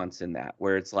the nuance in that,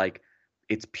 where it's like,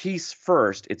 it's peace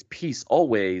first, it's peace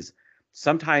always.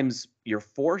 Sometimes you're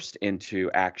forced into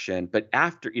action, but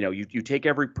after, you take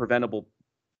every preventable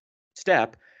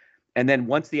step, and then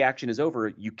once the action is over,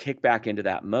 you kick back into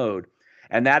that mode.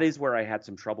 And that is where I had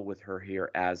some trouble with her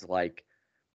here, as like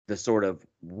the sort of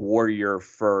warrior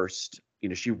first.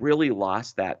 She really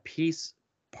lost that peace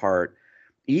part.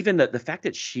 Even the fact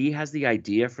that she has the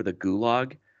idea for the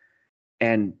gulag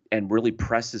and really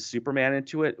presses Superman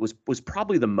into it was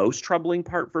probably the most troubling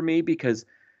part for me, because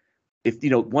if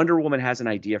Wonder Woman has an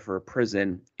idea for a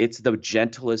prison, it's the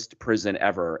gentlest prison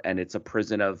ever, and it's a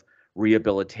prison of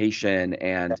rehabilitation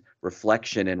and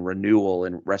reflection and renewal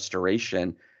and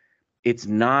restoration. It's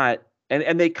not,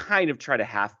 and they kind of try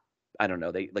to I don't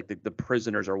know, they like the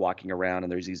prisoners are walking around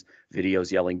and there's these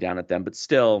videos yelling down at them, but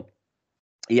still,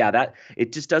 yeah, that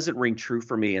it just doesn't ring true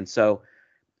for me. And so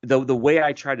the way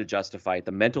I try to justify it,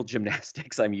 the mental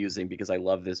gymnastics I'm using, because I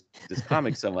love this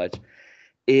comic so much,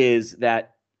 is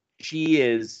that she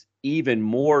is even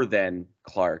more than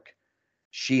Clark.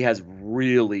 She has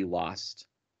really lost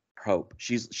hope.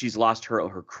 She's lost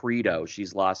her credo.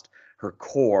 She's lost her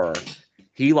core.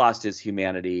 He lost his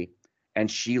humanity, and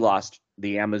she lost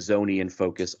the Amazonian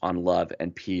focus on love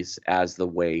and peace as the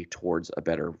way towards a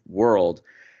better world.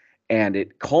 And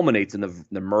it culminates in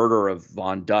the murder of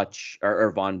Von Dutch,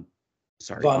 Von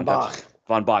Bach.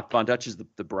 Von Bach. Von Dutch is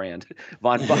the brand.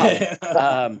 Von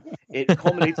Bach. It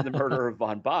culminates in the murder of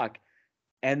Von Bach.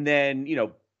 And then,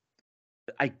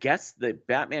 I guess that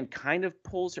Batman kind of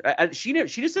pulls her. She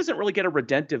just doesn't really get a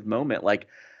redemptive moment. Like,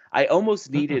 I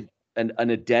almost needed an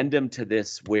addendum to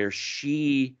this where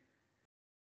she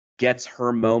gets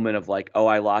her moment of like, oh,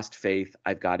 I lost faith,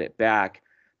 I've got it back,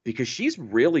 because she's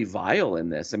really vile in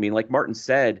this. I mean, like Martin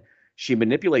said, she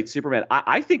manipulates Superman.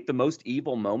 I think the most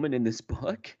evil moment in this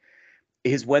book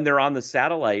is when they're on the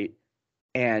satellite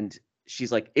and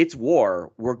she's like, it's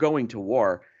war, we're going to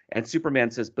war. And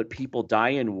Superman says, but people die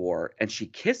in war. And she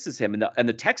kisses him. And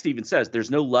the text even says,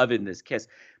 there's no love in this kiss.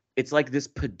 It's like this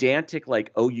pedantic,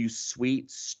 like, oh, you sweet,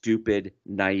 stupid,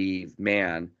 naive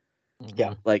man.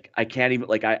 Yeah. Like, I can't even,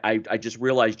 like, I just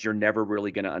realized you're never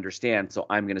really going to understand. So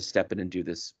I'm going to step in and do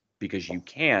this because you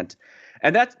can't.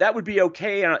 And that would be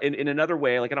okay in another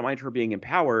way. Like, I don't mind her being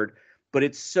empowered, but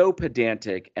it's so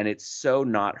pedantic and it's so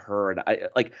not her.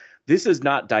 And this is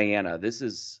not Diana. This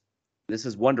is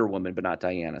Wonder Woman, but not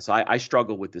Diana. So I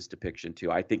struggle with this depiction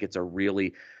too. I think it's a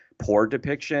really poor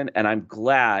depiction, and I'm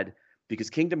glad,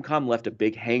 because Kingdom Come left a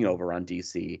big hangover on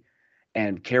DC,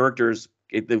 and characters,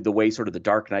 the way sort of the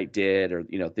Dark Knight did, or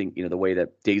the way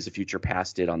that Days of Future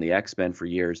Past did on the X-Men for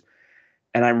years.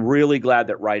 And I'm really glad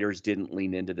that writers didn't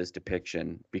lean into this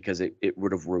depiction, because it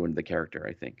would have ruined the character,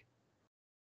 I think.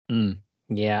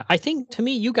 Yeah, I think, to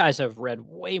me, you guys have read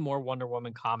way more Wonder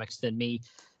Woman comics than me.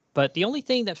 But the only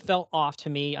thing that felt off to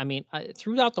me, I mean,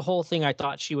 throughout the whole thing, I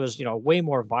thought she was, way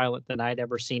more violent than I'd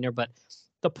ever seen her. But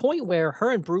the point where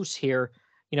her and Bruce here,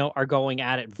 are going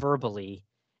at it verbally,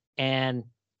 and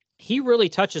he really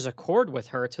touches a chord with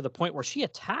her to the point where she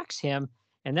attacks him.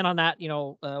 And then on that,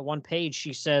 one page,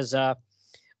 she says,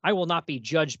 I will not be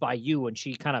judged by you. And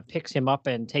she kind of picks him up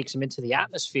and takes him into the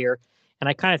atmosphere. And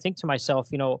I kind of think to myself,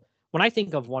 when I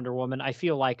think of Wonder Woman, I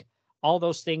feel like all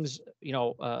those things,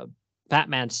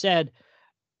 Batman said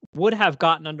would have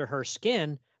gotten under her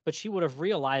skin, but she would have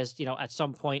realized, at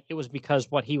some point it was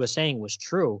because what he was saying was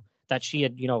true, that she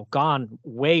had, gone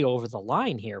way over the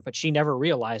line here, but she never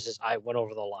realizes I went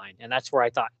over the line. And that's where I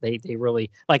thought they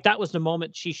really, like, that was the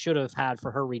moment she should have had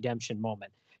for her redemption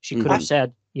moment. She could have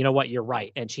said, you know what, you're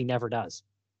right. And she never does.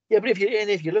 Yeah, but if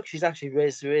you look, she's actually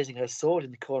raising her sword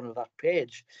in the corner of that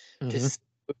page. Just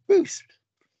Bruce.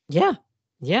 Yeah.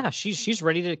 Yeah. She's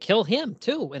ready to kill him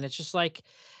too. And it's just like,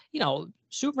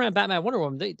 Superman, Batman, Wonder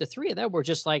Woman, the three of them were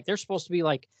just like, they're supposed to be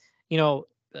like,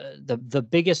 the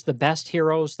biggest, the best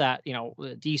heroes that,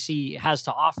 DC has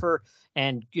to offer.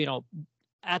 And,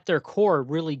 at their core,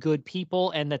 really good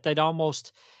people, and that they'd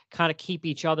almost kind of keep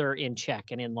each other in check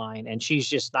and in line. And she's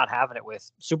just not having it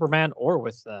with Superman or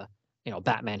with,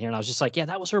 Batman here. And I was just like, yeah,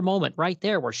 that was her moment right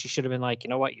there where she should have been like, you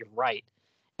know what, you're right.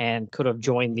 And could have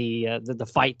joined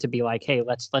the fight to be like, hey,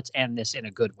 let's end this in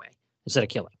a good way instead of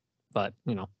killing. But,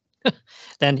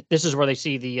 then this is where they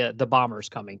see the bombers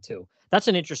coming too. That's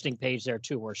an interesting page there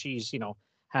too, where she's,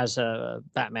 has a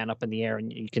Batman up in the air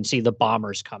and you can see the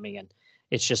bombers coming. And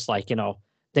it's just like,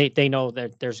 they know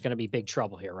that there's going to be big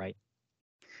trouble here, right?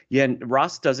 Yeah, and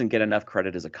Ross doesn't get enough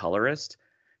credit as a colorist,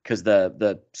 because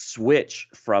the switch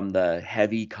from the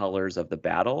heavy colors of the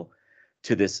battle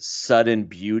to this sudden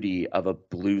beauty of a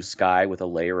blue sky with a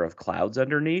layer of clouds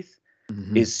underneath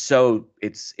is so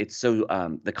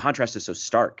the contrast is so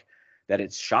stark that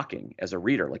it's shocking as a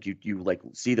reader. Like you like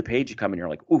see the page come and you're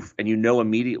like, oof, and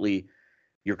immediately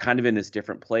you're kind of in this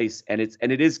different place. And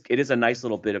it is a nice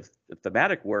little bit of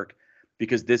thematic work,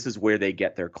 because this is where they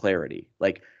get their clarity.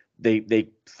 Like they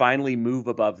finally move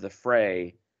above the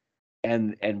fray,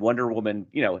 and Wonder Woman,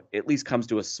 at least comes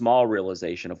to a small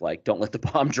realization of like, don't let the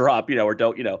bomb drop, or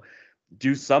don't,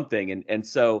 do something. And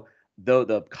so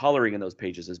the coloring in those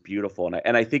pages is beautiful,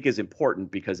 and I think is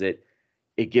important, because it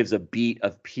gives a beat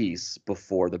of peace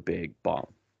before the big bomb.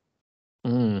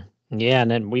 Yeah, and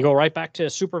then we go right back to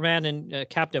Superman and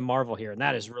Captain Marvel here, and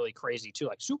that is really crazy too.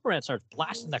 Like, Superman starts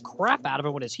blasting the crap out of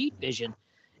him with his heat vision,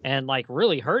 and like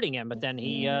really hurting him. But then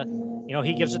he,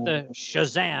 he gives it the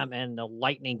Shazam, and the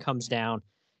lightning comes down,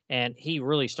 and he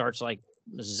really starts like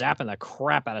zapping the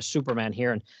crap out of Superman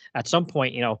here. And at some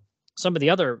point, some of the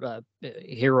other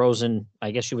heroes, and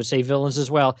I guess you would say villains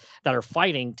as well, that are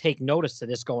fighting, take notice to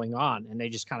this going on, and they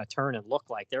just kind of turn and look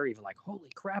like they're even like, holy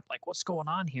crap, like what's going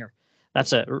on here?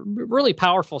 That's a really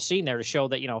powerful scene there to show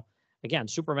that, again,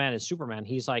 Superman is Superman.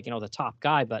 He's like, the top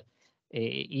guy, but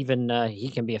even he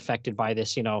can be affected by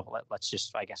this, let's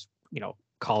just, I guess,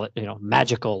 call it,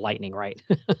 magical lightning, right?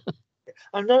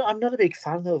 I'm not a big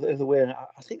fan of the way, and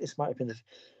I think this might have been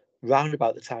round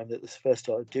about the time that this first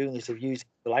started doing this, of using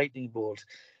the lightning bolt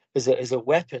as a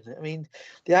weapon. I mean,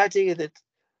 the idea that,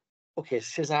 okay,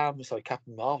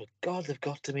 Captain Marvel, God, they've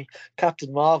got to me.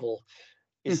 Captain Marvel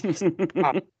is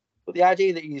but the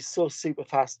idea that he's so super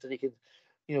fast that he can,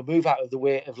 move out of the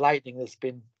way of lightning that's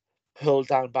been hurled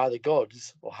down by the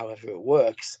gods, or however it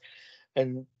works,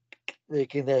 and they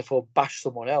can therefore bash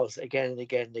someone else again and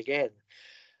again and again.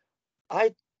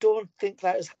 I don't think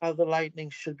that is how the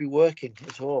lightning should be working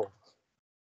at all.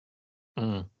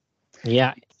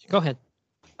 Yeah, go ahead.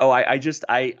 Oh,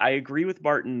 I agree with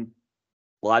Martin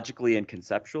logically and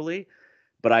conceptually,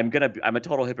 but I'm a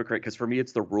total hypocrite, because for me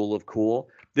it's the rule of cool.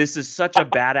 This is such a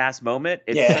badass moment.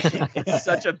 It's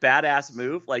such a badass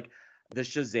move. Like the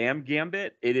Shazam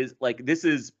gambit, it is like, this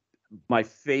is my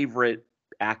favorite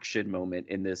action moment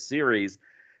in this series,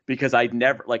 because I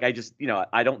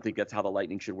don't think that's how the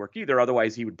lightning should work either.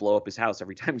 Otherwise he would blow up his house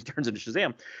every time he turns into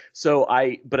Shazam. So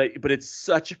but it's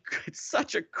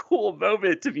such a cool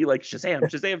moment to be like Shazam,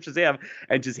 Shazam, Shazam,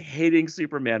 and just hitting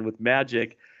Superman with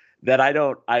magic, that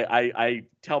I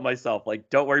tell myself, like,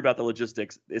 don't worry about the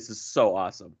logistics. This is so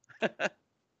awesome.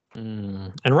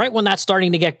 And right when that's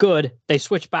starting to get good, they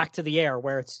switch back to the air,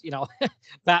 where it's,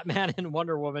 Batman and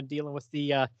Wonder Woman dealing with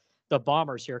the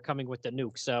bombers here coming with the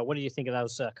nukes. What do you think of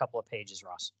those couple of pages,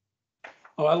 Ross?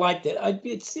 Oh, I liked it. I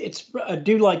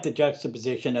do like the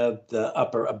juxtaposition of the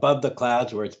above the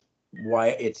clouds, where it's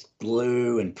white, it's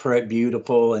blue and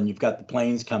beautiful, and you've got the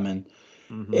planes coming.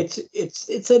 Mhm.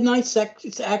 It's a nice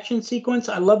action sequence.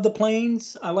 I love the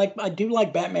planes. I do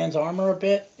like Batman's armor a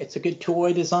bit. It's a good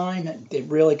toy design. It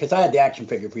really, because I had the action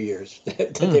figure for years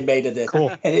that they made of this, Cool.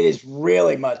 and it is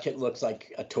really much. It looks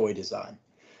like a toy design.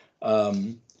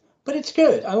 But it's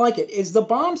good. I like it. Is the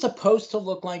bomb supposed to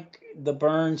look like the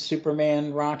Byrne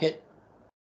Superman rocket?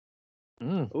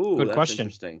 Ooh, Good that's question.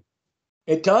 interesting.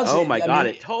 It does. Oh my I God,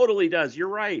 mean, it totally does. You're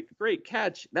right. Great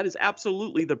catch. That is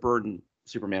absolutely the Burden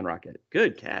Superman rocket.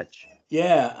 Good catch.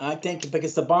 yeah, I think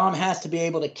because the bomb has to be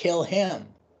able to kill him.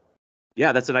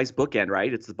 Yeah, that's a nice bookend,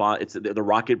 right? It's the bomb. It's the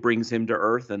rocket brings him to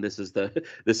Earth, and this is the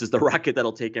this is the rocket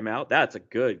that'll take him out. That's a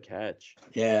good catch.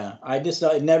 Yeah,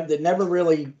 it never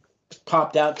really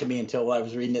popped out to me until I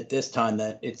was reading it this time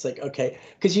that it's like, okay,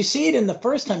 because you see it in the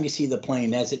first time you see the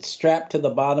plane as it's strapped to the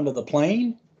bottom of the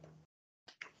plane.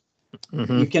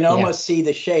 Mhm. You can Yeah. almost see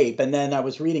the shape, and then I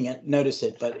was reading it, notice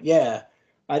it, but yeah,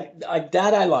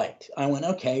 I liked. I went,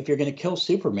 okay, if you're going to kill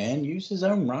Superman, use his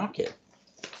own rocket.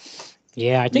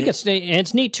 Yeah, I think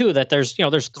it's neat too that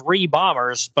there's 3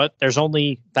 bombers, but there's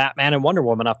only Batman and Wonder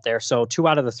Woman up there. So 2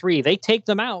 out of the 3 they take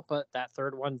them out, but that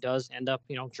third one does end up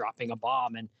dropping a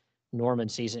bomb, and Norman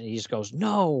sees it and he just goes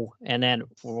no, and then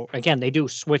again they do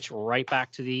switch right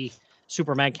back to the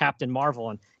Superman Captain Marvel,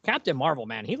 and Captain Marvel,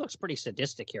 man, he looks pretty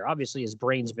sadistic here. Obviously his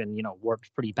brain's been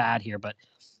worked pretty bad here, but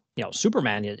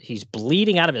Superman, he's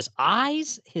bleeding out of his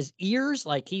eyes, his ears,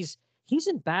 like he's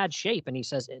in bad shape, and he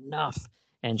says enough.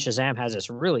 And Shazam has this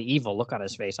really evil look on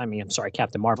his face. I mean, I'm sorry,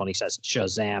 Captain Marvel, and he says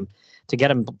Shazam to get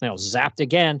him, zapped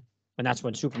again. And that's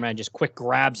when Superman just quick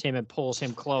grabs him and pulls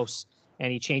him close,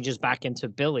 and he changes back into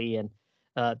Billy. And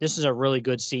this is a really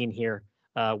good scene here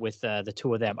with the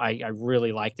 2 of them. I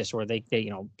really like this, where they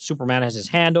Superman has his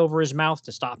hand over his mouth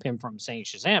to stop him from saying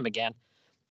Shazam again,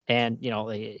 and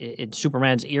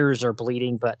Superman's ears are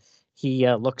bleeding, but he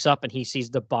looks up and he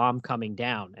sees the bomb coming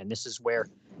down, and this is where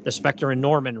the Spectre and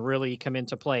Norman really come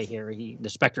into play here. The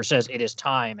Spectre says it is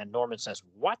time, and Norman says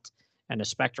what? And the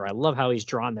Spectre, I love how he's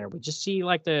drawn there. We just see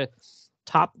like the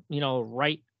top,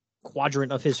 right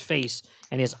quadrant of his face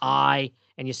and his eye,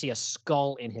 and you see a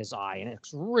skull in his eye, and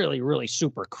it's really, really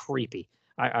super creepy.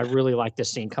 I really like this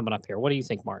scene coming up here. What do you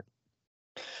think, Mart?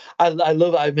 I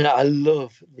love. I mean, I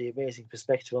love the amazing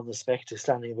perspective on the Spectre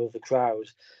standing above the crowd,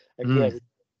 and yeah, the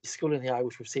skull in the eye,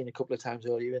 which we've seen a couple of times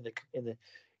earlier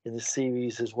in the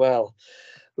series as well.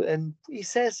 And he's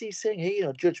saying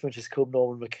here, judgment has come,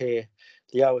 Norman McKay.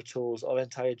 The hour tolls, our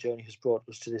entire journey has brought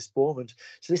us to this moment.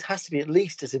 So this has to be at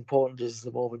least as important as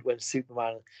the moment when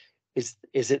Superman is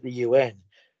at the UN.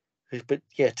 But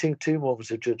yeah, two moments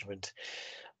of judgment.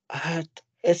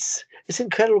 It's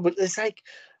incredible, but it's like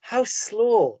how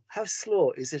slow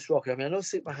is this rocket? I mean, I know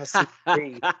Superman has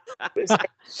speed, but it's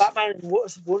like Batman and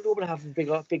Wonder Woman having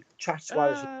big chats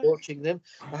while he's approaching them,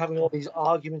 and having all these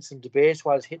arguments and debates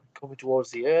while he's coming towards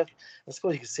the Earth. I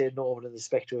suppose you could say Norman and the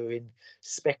Spectre are in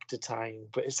Spectre time,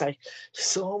 but it's like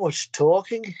so much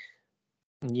talking.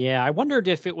 Yeah, I wondered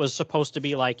if it was supposed to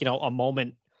be like, a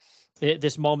moment.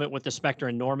 This moment with the Spectre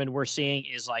and Norman we're seeing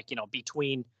is like,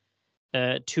 between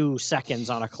 2 seconds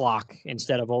on a clock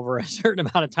instead of over a certain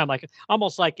amount of time, like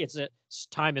almost like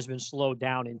time has been slowed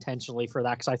down intentionally for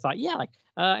that. Because I thought, yeah, like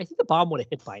I think the bomb would have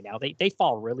hit by now. They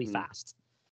fall really fast.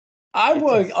 I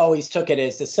always took it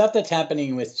as the stuff that's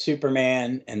happening with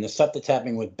Superman and the stuff that's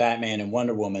happening with Batman and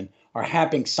Wonder Woman are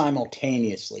happening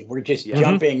simultaneously. We're just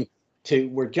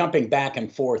we're jumping back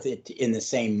and forth in the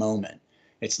same moment.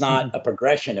 It's not a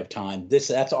progression of time.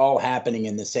 That's all happening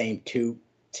in the same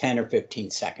 10 or 15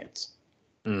 seconds.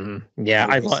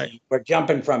 Yeah, we're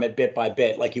jumping from it bit by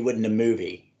bit, like you would in a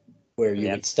movie, where you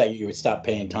would stop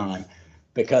paying time,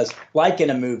 because like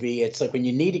in a movie, it's like when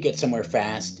you need to get somewhere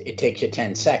fast, it takes you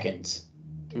 10 seconds,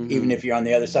 even if you're on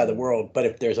the other side of the world. But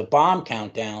if there's a bomb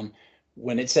countdown,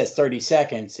 when it says 30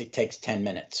 seconds, it takes 10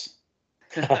 minutes.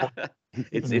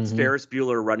 It's Ferris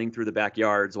Bueller running through the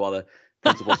backyards while the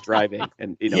principal's driving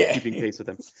and keeping pace with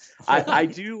him. I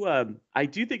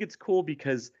do think it's cool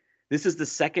because this is the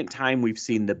second time we've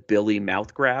seen the Billy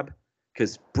mouth grab,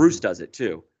 because Bruce does it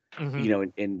too.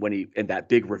 And when in that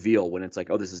big reveal, when it's like,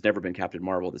 oh, this has never been Captain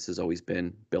Marvel, this has always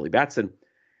been Billy Batson.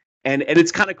 And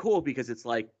it's kind of cool because it's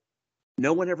like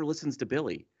no one ever listens to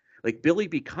Billy. Like Billy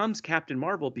becomes Captain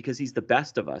Marvel because he's the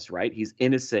best of us, right? He's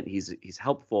innocent, he's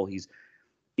helpful, he's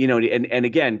and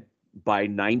again, by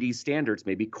 90s standards,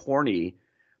 maybe corny,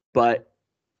 but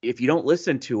if you don't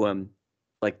listen to him,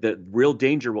 like the real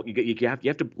danger, you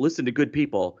have to listen to good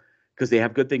people because they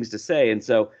have good things to say. And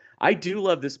so I do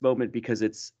love this moment because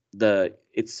it's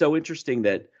so interesting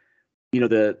that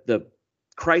the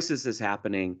crisis is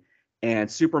happening,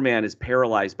 and Superman is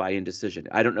paralyzed by indecision.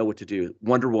 I don't know what to do.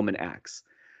 Wonder Woman acts.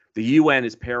 The UN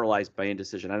is paralyzed by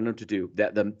indecision. I don't know what to do.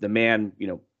 That the man,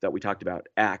 that we talked about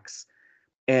acts.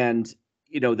 And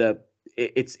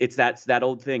it's that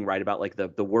old thing, right, about like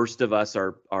the worst of us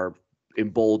are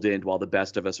emboldened while the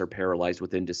best of us are paralyzed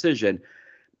with indecision.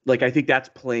 Like, I think that's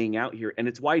playing out here, and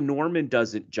it's why Norman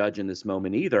doesn't judge in this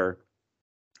moment either.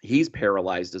 He's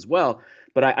paralyzed as well.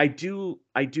 But I do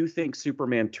think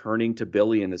Superman turning to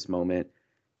Billy in this moment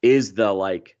is the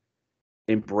like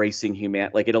embracing human.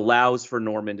 Like, it allows for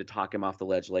Norman to talk him off the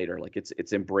ledge later. Like,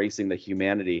 it's embracing the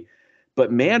humanity.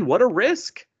 But man, what a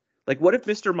risk! Like, what if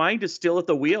Mr. Mind is still at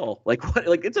the wheel? Like, what?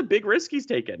 Like, it's a big risk he's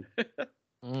taken.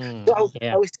 So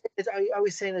Yeah. I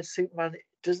was saying that Superman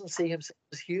doesn't see himself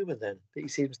as human. Then that he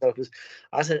sees himself as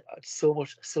so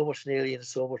much an alien,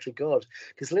 so much a god.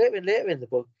 Because later in the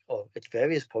book, or at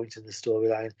various points in the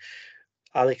storyline,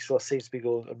 Alex Ross seems to be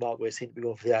going, and Mark Waid seems to be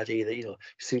going for the idea that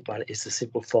Superman is the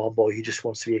simple farm boy who just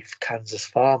wants to be a Kansas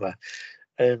farmer,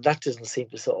 and that doesn't seem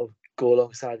to sort of go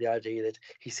alongside the idea that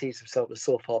he sees himself as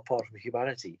so far apart from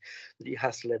humanity that he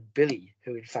has to let Billy,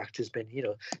 who in fact has been,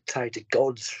 tied to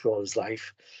gods for his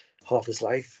life, half his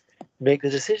life, make the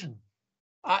decision.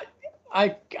 I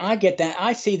get that.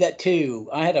 I see that too.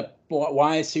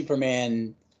 Why is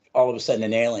Superman all of a sudden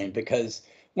an alien? Because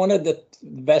one of the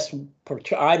best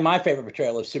my favorite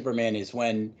portrayal of Superman is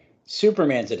when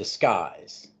Superman's a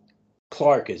disguise.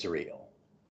 Clark is real.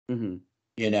 Mm-hmm.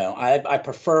 I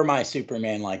prefer my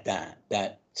Superman like that.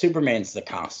 That Superman's the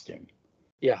costume.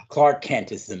 Yeah. Clark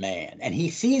Kent is the man. And he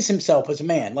sees himself as a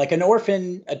man, like an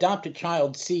orphan adopted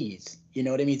child sees. You know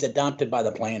what I mean? He's adopted by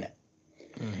the planet.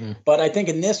 Mm-hmm. But I think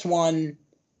in this one,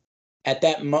 I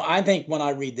think when I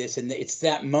read this, and it's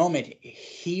that moment,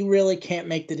 he really can't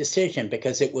make the decision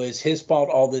because it was his fault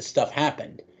all this stuff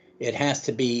happened. It has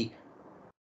to be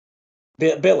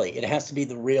Billy. It has to be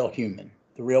the real human,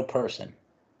 the real person.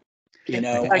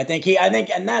 I think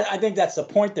that's the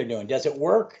point they're doing. Does it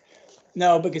work?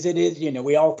 No, because it is,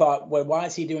 we all thought, well, why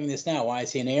is he doing this now? Why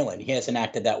is he an alien? He hasn't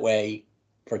acted that way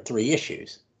for 3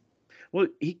 issues. Well,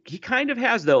 he kind of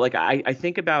has, though. Like, I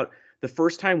think about the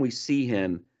first time we see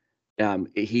him,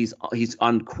 he's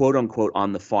on, quote unquote,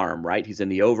 on the farm, right? He's in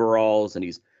the overalls and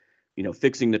he's,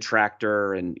 fixing the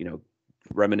tractor and,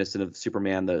 reminiscent of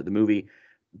Superman, the movie.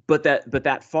 But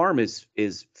that farm is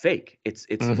fake. It's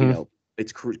Mm-hmm.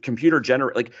 it's computer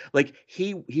generated. Like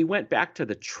he went back to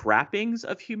the trappings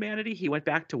of humanity. He went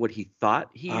back to what he thought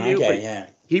he knew. Okay, But yeah.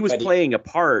 he was playing a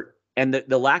part, and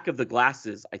the lack of the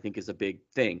glasses, I think, is a big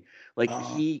thing. Like,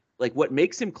 what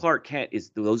makes him Clark Kent is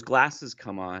those glasses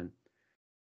come on.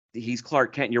 He's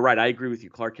Clark Kent. You're right. I agree with you.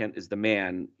 Clark Kent is the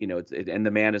man. And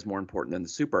the man is more important than the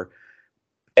super.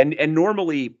 And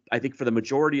normally, I think for the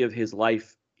majority of his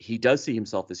life, he does see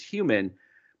himself as human.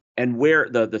 And where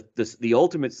the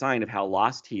ultimate sign of how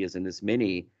lost he is in this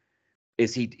mini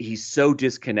is he's so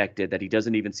disconnected that he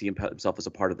doesn't even see himself as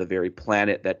a part of the very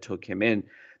planet that took him in,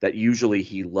 that usually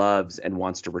he loves and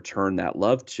wants to return that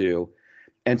love to.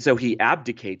 And so he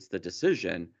abdicates the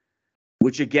decision,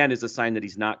 which again is a sign that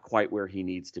he's not quite where he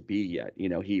needs to be yet.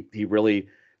 He really,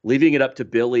 leaving it up to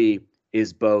Billy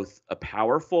is both a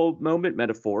powerful moment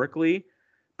metaphorically,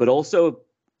 but also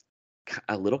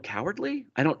a little cowardly.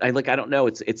 I don't know.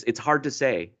 It's hard to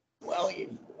say. Well,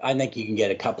 I think you can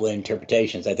get a couple of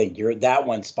interpretations. I think that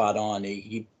one's spot on.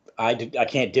 I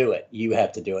can't do it. You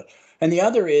have to do it. And the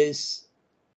other is,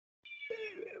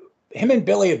 him and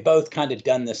Billy have both kind of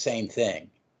done the same thing.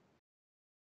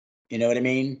 You know what I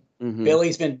mean? Mm-hmm.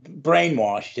 Billy's been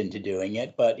brainwashed into doing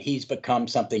it, but he's become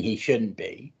something he shouldn't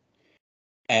be.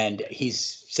 And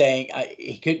he's saying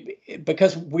he could,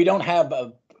 because we don't have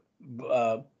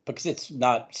because it's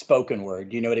not spoken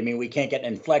word. You know what I mean? We can't get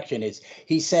an inflection.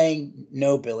 He's saying,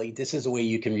 no, Billy, this is the way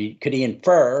you can read. Could he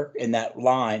infer in that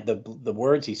line, the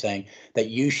words he's saying, that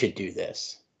you should do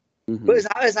this? Mm-hmm. But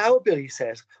as our Billy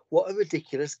says, what a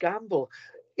ridiculous gamble.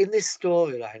 In this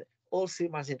storyline, all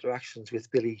Superman's interactions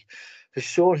with Billy has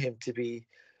shown him to be,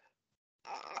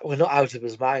 well, not out of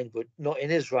his mind, but not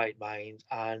in his right mind.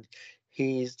 And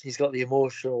he's got the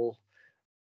emotional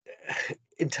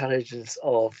intelligence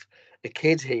of a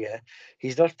kid here.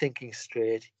 He's not thinking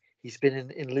straight. He's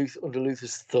been under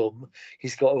Luther's thumb.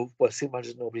 He's got Superman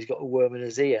doesn't know, but he's got a worm in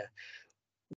his ear.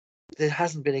 There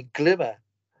hasn't been a glimmer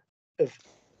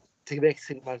to make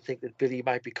Superman think that Billy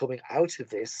might be coming out of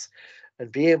this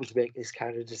and be able to make this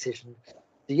kind of decision.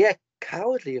 Yeah,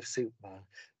 cowardly of Superman,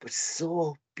 but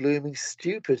so blooming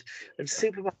stupid. And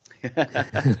Superman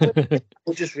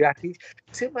will just react.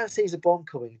 Superman sees a bomb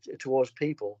coming towards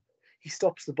people. He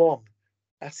stops the bomb.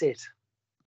 That's it.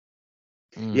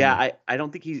 Yeah, I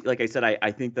don't think he, like I said,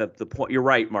 I think the point, you're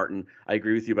right, Martin. I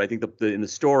agree with you, but I think the in the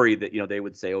story that, they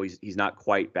would say, oh, he's not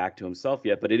quite back to himself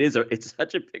yet, but it's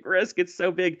such a big risk. It's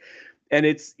so big. And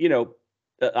it's,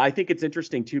 I think it's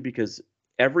interesting too, because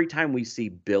every time we see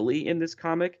Billy in this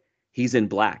comic, he's in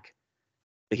black.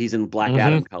 He's in Black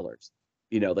Adam colors.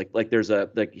 Like there's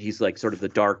he's like sort of the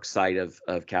dark side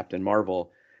of Captain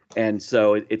Marvel. And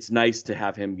so it's nice to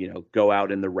have him, go out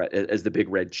in the red as the big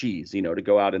red cheese, to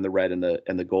go out in the red and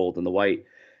the gold and the white,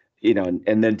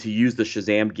 and then to use the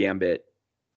Shazam gambit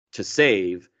to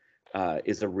save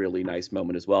is a really nice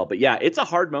moment as well. But yeah, it's a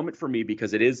hard moment for me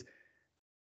because it is.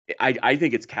 I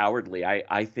think it's cowardly.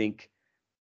 I think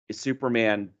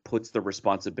Superman puts the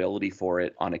responsibility for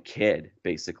it on a kid,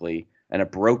 basically, and a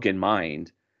broken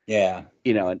mind. Yeah.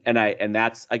 And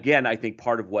that's, again, I think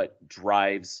part of what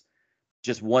drives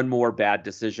just one more bad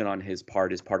decision on his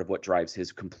part is part of what drives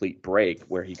his complete break,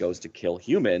 where he goes to kill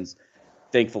humans.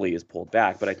 Thankfully is pulled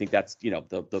back, but I think that's,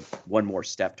 the one more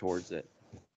step towards it.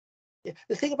 Yeah,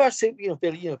 the thing about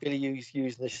Billy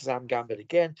using the Shazam gambit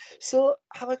again. So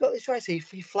have I got this right? So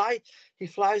he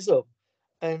flies up,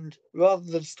 and rather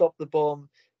than stop the bomb,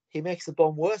 he makes the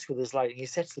bomb worse with his lightning. He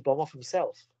sets the bomb off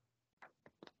himself.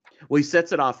 Well, he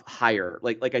sets it off higher.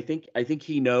 Like I think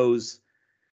he knows,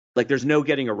 like, there's no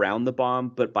getting around the bomb,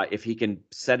 but if he can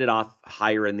set it off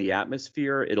higher in the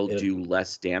atmosphere, it'll do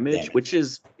less damage, which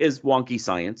is wonky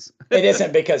science. It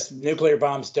isn't, because nuclear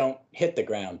bombs don't hit the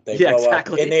ground. They blow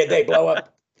exactly. up, and they blow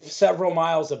up several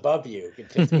miles above you.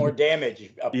 It's more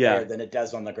damage up there than it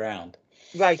does on the ground.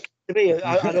 Right. To me,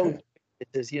 I know it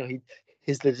is,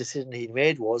 the decision he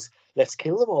made was, let's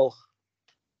kill them all.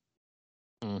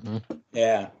 Mm-hmm.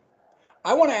 Yeah.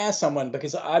 I want to ask someone,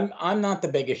 because I'm not the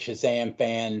biggest Shazam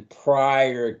fan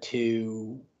prior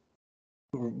to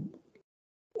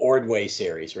Ordway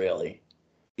series, really.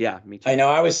 Yeah, me too. I know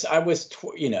I was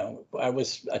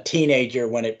a teenager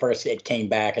when it came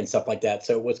back and stuff like that.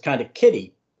 So it was kind of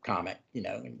kiddie comic,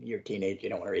 you're a teenager, you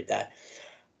don't want to read that.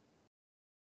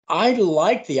 I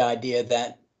like the idea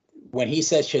that when he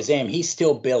says Shazam, he's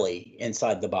still Billy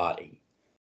inside the body.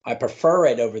 I prefer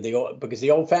it over because the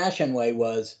old-fashioned way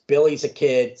was Billy's a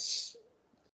kid,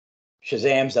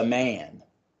 Shazam's a man,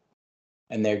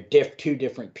 and they're two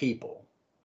different people.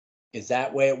 Is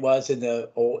that way it was in the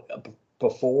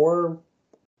before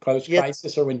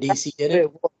post-crisis, or when DC did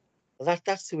it?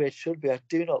 That's the way it should be. I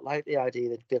do not like the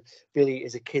idea that Billy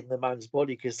is a kid in a man's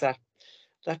body, because that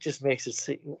just makes it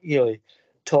seem,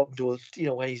 talking to us,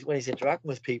 when he's interacting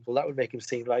with people, that would make him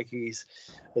seem like he's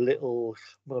a little,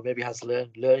 well, maybe has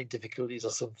learning difficulties or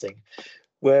something.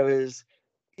 Whereas,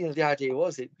 the idea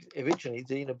was originally,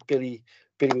 Billy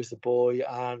was the boy,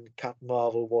 and Captain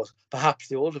Marvel was perhaps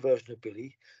the older version of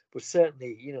Billy, but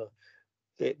certainly,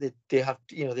 they have,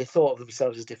 they thought of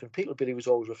themselves as different people. Billy was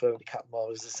always referring to Captain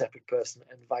Marvel as a separate person,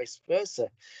 and vice versa.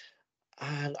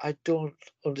 And I don't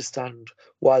understand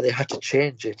why they had to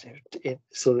change it.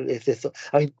 So that if they thought,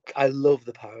 I love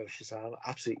the Power of Shazam,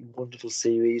 absolutely wonderful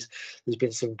series. There's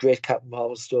been some great Captain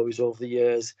Marvel stories over the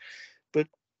years, but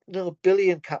no,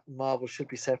 Billy and Captain Marvel should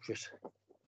be separate.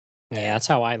 Yeah, that's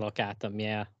how I look at them.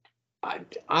 Yeah.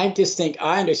 I just think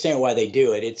I understand why they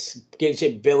do it. It gives you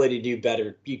ability to do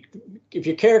better. If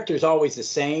your character is always the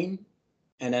same,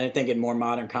 and I think in more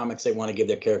modern comics they want to give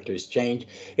their characters change.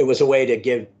 It was a way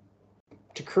to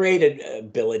create an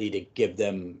ability to give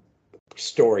them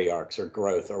story arcs or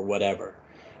growth or whatever.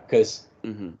 Because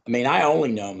I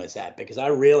only know them as that because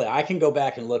I can go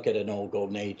back and look at an old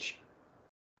Golden Age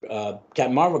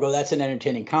Captain Marvel, that's an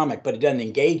entertaining comic, but it doesn't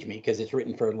engage me because it's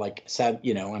written for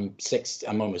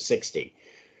I'm almost 60.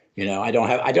 I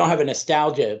don't have a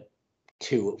nostalgia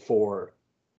for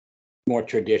more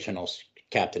traditional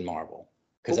Captain Marvel,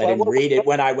 because I didn't read it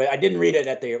when I didn't read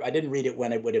it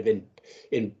when it would have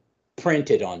been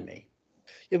printed on me.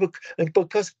 Yeah, but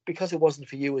because it wasn't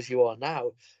for you as you are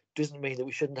now, doesn't mean that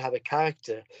we shouldn't have a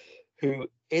character who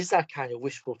is that kind of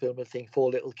wish fulfillment thing for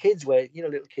little kids, where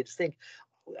little kids think,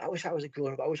 I wish I was a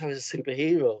grown up. I wish I was a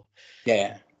superhero.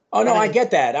 Yeah. Oh no, I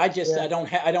get that. I just I don't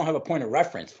have a point of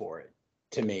reference for it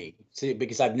to me. See,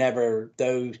 because I've never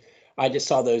those. I just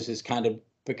saw those as kind of,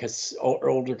 because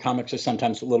older comics are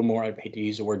sometimes a little more, I hate to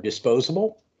use the word,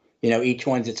 disposable. Each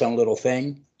one's its own little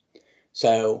thing.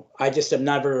 So I just have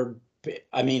never.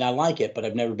 I like it, but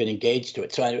I've never been engaged to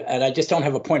it. So I just don't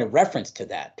have a point of reference to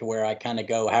that, to where I kind of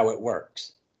go how it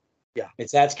works. Yeah,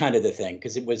 that's kind of the thing,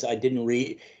 because I didn't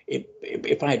read it.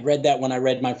 If I had read that when I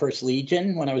read my first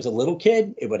Legion when I was a little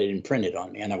kid, it would have imprinted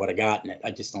on me and I would have gotten it.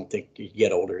 I just don't think you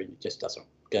get older, it just doesn't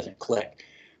click.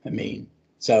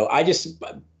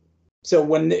 So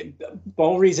when the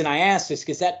whole reason I asked is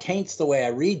because that taints the way I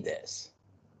read this.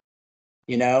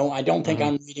 You know, I don't think Mhm.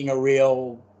 I'm reading a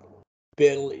real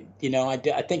Bill. You know, I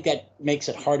think that makes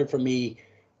it harder for me.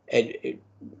 It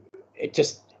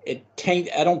just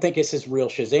I don't think it's his real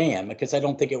Shazam because I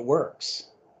don't think it works.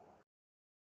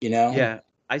 You know, Yeah,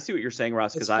 I see what you're saying,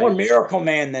 Ross, because it's more I Miracle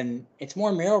Man than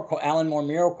Alan Moore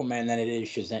Miracle Man than it is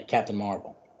Shazam, Captain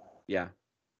Marvel. yeah,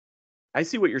 I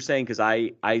see what you're saying because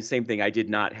I same thing. I did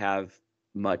not have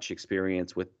much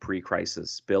experience with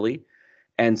pre-crisis Billy,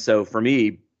 and so for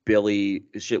me, Billy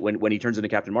shit when he turns into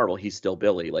Captain Marvel, he's still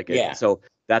Billy. Like Yeah. so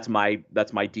that's my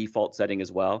default setting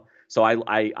as well. So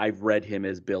I've read him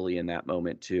as Billy in that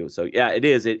moment too. So yeah, it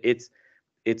is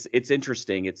it's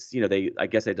interesting. It's I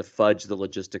guess they had to fudge the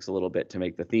logistics a little bit to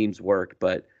make the themes work,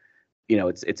 but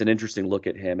it's an interesting look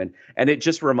at him, and it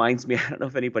just reminds me. I don't know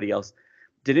if anybody else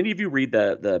did. Any of you read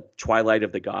the Twilight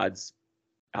of the Gods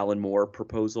Alan Moore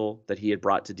proposal that he had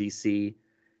brought to DC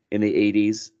in the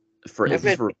 80s for I've this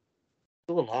read for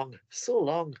so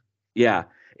long. yeah,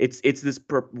 it's this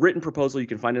written proposal. You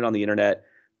can find it on the internet.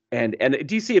 And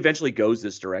DC eventually goes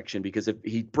this direction because if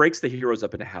he breaks the heroes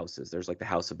up into houses. There's like the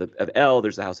house of L,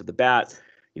 there's the house of the Bat,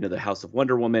 the house of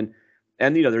Wonder Woman,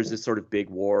 and there's this sort of big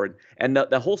war, and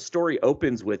the whole story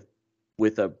opens with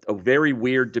a very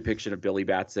weird depiction of Billy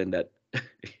Batson that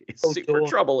is super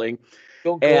troubling.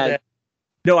 Don't go And there.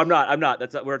 no, I'm not.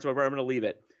 That's where I'm going to leave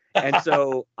it. And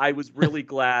so I was really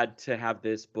glad to have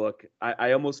this book.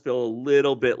 I almost feel a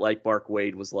little bit like Mark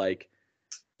Waid was like,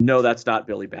 no, that's not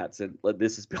Billy Batson.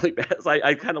 This is Billy Batson.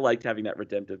 I kind of liked having that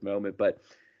redemptive moment, but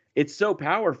it's so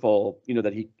powerful,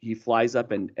 that he flies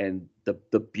up and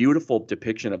the beautiful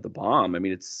depiction of the bomb. I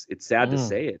mean, it's sad to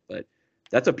say it, but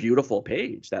that's a beautiful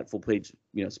page. That full page,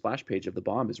 splash page of the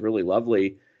bomb is really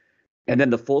lovely. And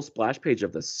then the full splash page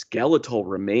of the skeletal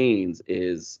remains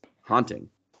is haunting.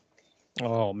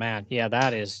 Oh man, yeah,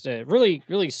 that is really,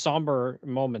 really somber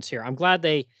moments here. I'm glad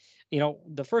they,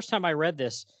 the first time I read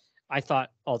this, I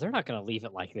thought, oh, they're not going to leave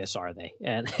it like this, are they?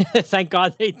 And thank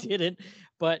God they didn't.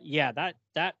 But yeah,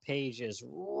 that page is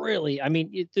really, I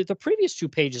mean, the previous two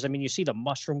pages, I mean, you see the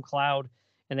mushroom cloud,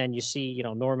 and then you see,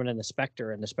 Norman and the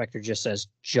Spectre just says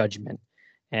judgment,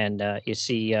 and you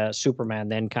see Superman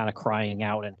then kind of crying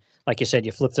out, and like you said,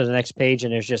 you flip to the next page,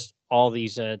 and there's just all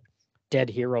these dead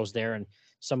heroes there, and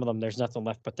some of them, there's nothing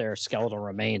left but their skeletal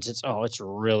remains. It's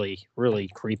really, really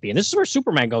creepy. And this is where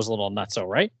Superman goes a little nuts,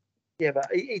 right? Yeah, but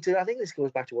I think this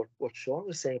goes back to what Sean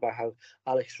was saying about how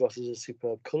Alex Ross is a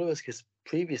superb colorist, because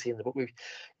previously in the book,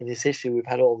 in this issue, we've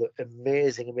had all the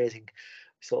amazing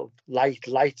sort of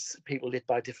lights, people lit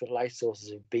by different light sources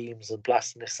and beams and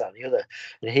blasts and this, that, and the other.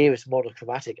 And here it's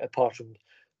monochromatic, apart from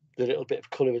the little bit of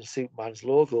color in Superman's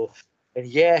logo. And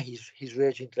yeah, he's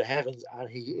raging to the heavens, and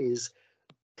he is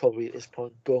probably at this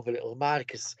point going a little mad,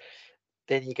 because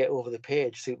then you get over the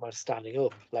page, Superman standing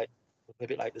up, like a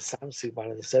bit like the Sand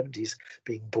Superman in the 70s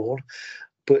being born.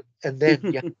 And then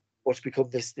you have what's become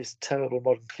this terrible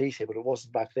modern cliche, but it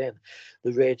wasn't back then.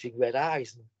 The raging red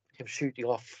eyes and him shooting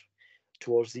off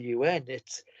towards the UN.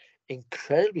 It's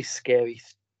incredibly scary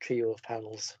trio of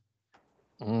panels.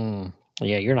 Yeah,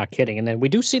 you're not kidding. And then we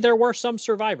do see there were some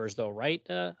survivors, though, right,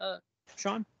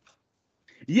 Sean?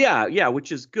 Yeah,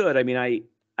 which is good. I mean,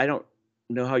 I don't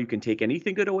know how you can take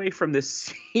anything good away from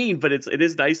this scene, but it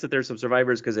is nice that there's some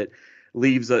survivors, because it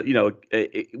leaves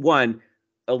one,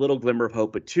 a little glimmer of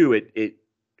hope, but two, it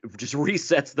just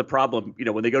resets the problem.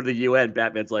 When they go to the UN,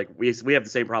 Batman's like, we have the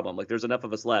same problem. Like, there's enough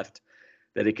of us left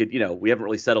that it could, we haven't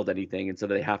really settled anything, and so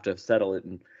they have to settle it.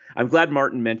 And I'm glad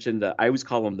Martin mentioned I always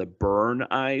call them the burn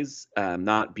eyes,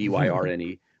 not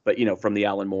BYRNE, but from the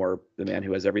Alan Moore, the man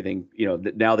who has everything.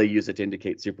 Now they use it to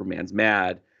indicate Superman's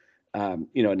mad.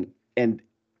 And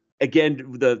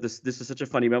again, this is such a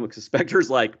funny moment, because Spectre's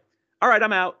like, all right,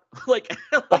 I'm out. like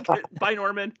bye,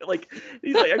 Norman. Like,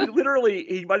 he's like, I mean, literally,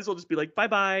 he might as well just be like, bye,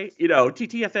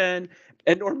 TTFN.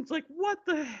 And Norman's like, what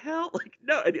the hell? Like,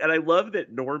 no. And I love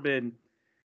that Norman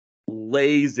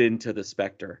lays into the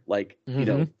Spectre. Like,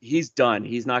 he's done.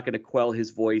 He's not going to quell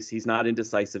his voice. He's not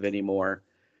indecisive anymore.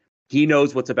 He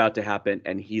knows what's about to happen.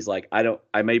 And he's like,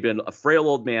 I may be a frail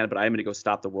old man, but I'm going to go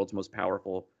stop the world's most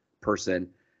powerful person.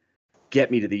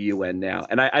 Get me to the UN now.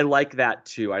 And I like that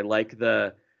too. I like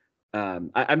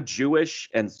I'm Jewish,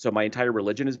 and so my entire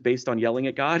religion is based on yelling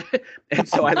at God. And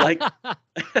so I like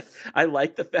I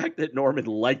like the fact that Norman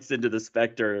lights into the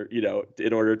Spectre,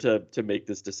 in order to make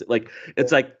this decision. Like,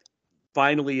 it's like,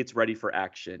 finally it's ready for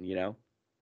action,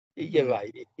 You're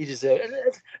right. He deserves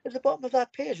it. At the bottom of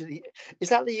that page, is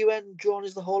that the UN drawn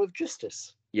as the Hall of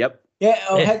Justice? Yep. Yeah.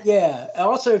 Oh, heck yeah.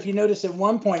 Also, if you notice at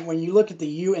one point when you look at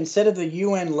instead of the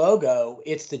UN logo,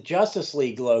 it's the Justice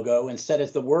League logo. Instead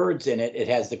of the words in it, it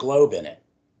has the globe in it.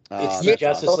 It's Oh, the that's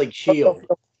Justice awesome. League Shield.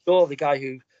 The guy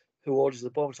who orders the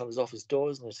bombs on his office door,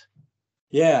 isn't it?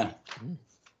 Yeah.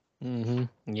 Mm-hmm.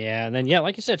 Yeah, and then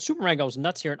like you said, Superman goes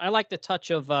nuts here, and I like the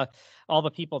touch of all the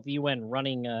people at the UN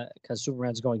running because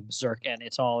Superman's going berserk, and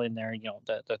it's all in there.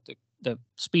 The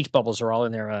speech bubbles are all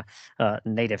in their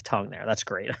native tongue. There, that's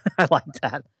great. I like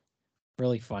that.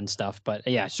 Really fun stuff. But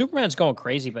yeah, Superman's going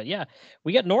crazy. But yeah,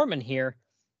 we got Norman here,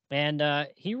 and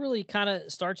he really kind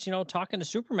of starts, talking to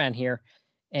Superman here.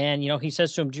 And he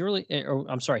says to him, "Do you really?" Or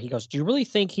I'm sorry, he goes, "Do you really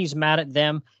think he's mad at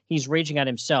them? He's raging at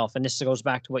himself." And this goes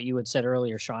back to what you had said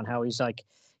earlier, Sean. How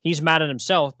he's mad at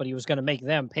himself, but he was going to make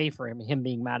them pay for him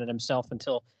being mad at himself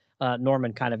until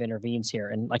Norman kind of intervenes here.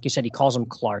 And like you said, he calls him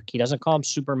Clark. He doesn't call him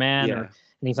Superman or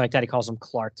anything like that. He calls him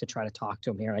Clark to try to talk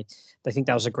to him here. I think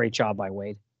that was a great job by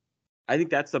Wade. I think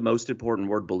that's the most important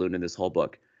word balloon in this whole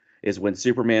book, is when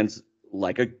Superman's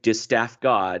like a distaff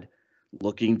god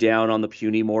looking down on the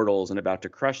puny mortals and about to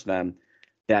crush them,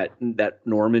 that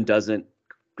Norman doesn't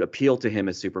appeal to him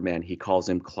as Superman. He calls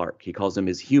him Clark. He calls him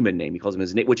his human name. He calls him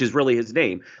his name, which is really his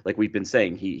name. Like we've been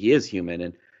saying, he is human.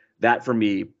 And that for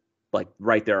me, like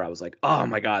right there, I was like, oh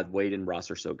my God, Wade and Ross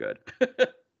are so good.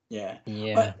 Yeah.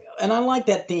 Yeah. And I like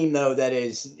that theme though, that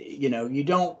is, you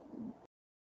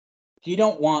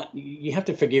have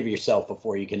to forgive yourself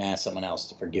before you can ask someone else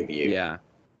to forgive you. Yeah.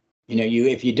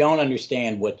 If you don't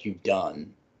understand what you've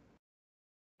done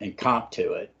and comp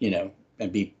to it,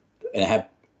 and have,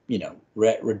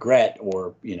 regret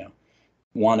or,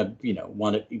 want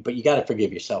to, but you got to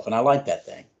forgive yourself. And I like that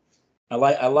thing. I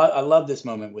love this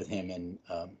moment with him and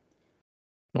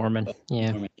Norman.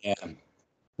 Yeah. Norman, yeah.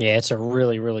 Yeah, it's a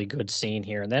really, really good scene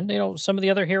here. And then, some of the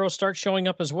other heroes start showing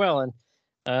up as well.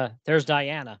 And there's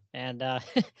Diana. And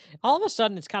all of a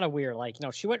sudden, it's kind of weird. Like,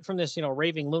 she went from this,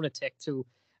 raving lunatic to,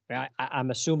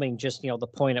 I'm assuming just, the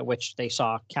point at which they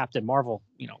saw Captain Marvel,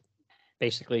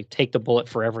 basically take the bullet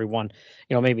for everyone.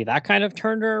 Maybe that kind of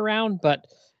turned her around. But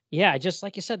yeah, just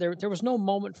like you said, there was no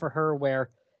moment for her where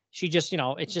she just,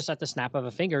 it's just at the snap of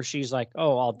a finger. She's like,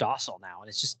 oh, all docile now. And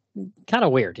it's just kind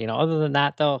of weird. Other than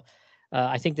that, though,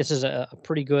 I think this is a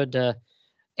pretty good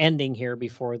ending here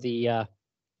before the,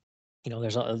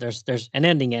 there's an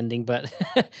ending, but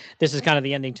this is kind of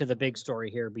the ending to the big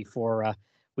story here before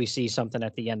we see something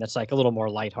at the end that's like a little more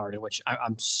lighthearted, which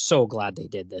I'm so glad they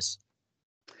did this.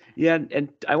 Yeah, and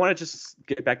I want to just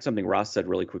get back to something Ross said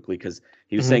really quickly, because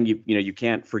he was saying you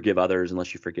can't forgive others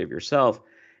unless you forgive yourself.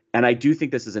 And I do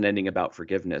think this is an ending about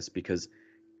forgiveness, because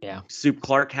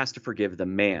Clark has to forgive the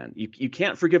man. You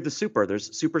can't forgive the super.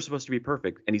 Super's supposed to be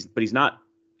perfect, and he's not.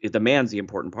 The man's the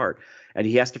important part, and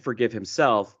he has to forgive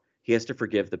himself. He has to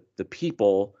forgive the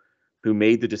people who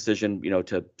made the decision,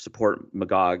 to support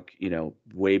Magog,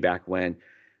 way back when.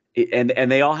 And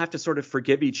they all have to sort of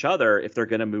forgive each other if they're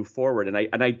going to move forward.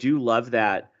 And I do love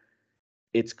that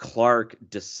it's Clark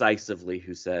decisively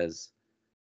who says,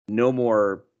 no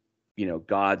more,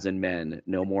 gods and men,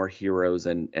 no more heroes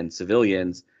and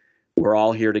civilians. We're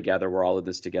all here together. We're all in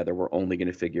this together. We're only going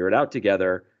to figure it out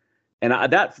together. And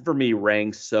that for me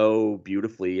rang so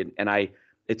beautifully. And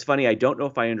it's funny, I don't know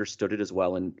if I understood it as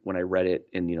well when I read it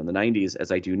in, the 90s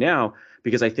as I do now,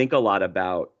 because I think a lot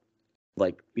about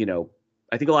like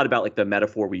the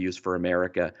metaphor we use for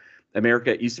America.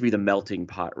 America used to be the melting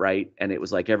pot, right? And it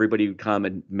was like everybody would come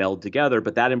and meld together,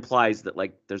 but that implies that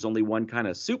like there's only one kind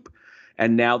of soup.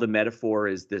 And now the metaphor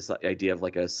is this idea of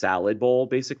like a salad bowl,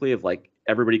 basically, of like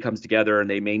everybody comes together and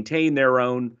they maintain their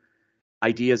own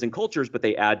ideas and cultures, but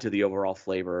they add to the overall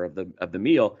flavor of the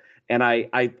meal. And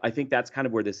I think that's kind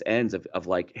of where this ends of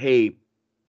like, hey,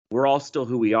 we're all still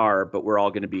who we are, but we're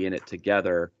all going to be in it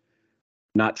together,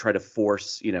 not try to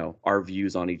force, our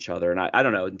views on each other. And I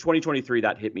don't know, in 2023,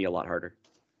 that hit me a lot harder.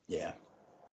 Yeah.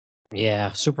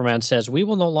 Yeah. Superman says, we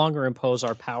will no longer impose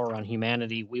our power on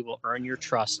humanity. We will earn your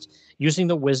trust using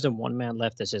the wisdom one man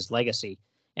left as his legacy.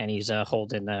 And he's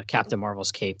holding Captain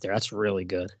Marvel's cape there. That's really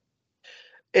good.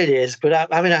 It is,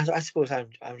 but I suppose I'm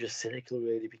just cynical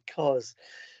really, because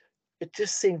it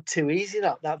just seemed too easy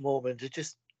that moment. It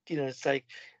just, it's like,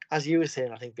 as you were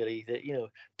saying, I think, Billy, that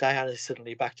Diana's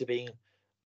suddenly back to being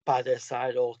by their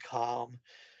side, all calm.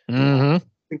 Mm-hmm.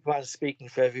 Superman speaking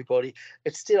for everybody.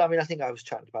 It's still, I think I was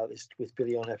chatting about this with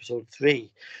Billy on episode 3.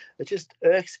 It just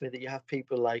irks me that you have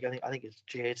people like I think it's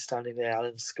Jade standing there,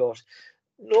 Alan Scott.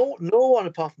 No one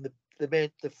apart from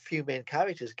the few main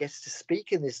characters gets to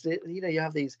speak in this. You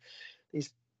have these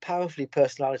powerfully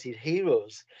personality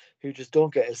heroes who just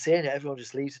don't get a say in it. Everyone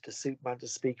just leaves it to Superman to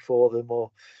speak for them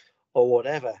or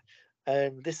whatever.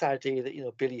 And this idea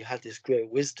that Billy had this great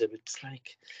wisdom, it's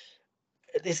like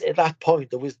at that point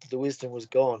the wisdom was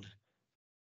gone.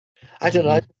 I don't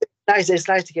know. nice. It's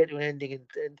nice to get to an ending,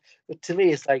 but to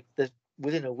me, it's like that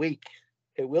within a week,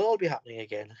 it will all be happening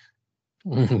again.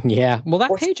 Yeah. Well, that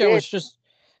What's page it?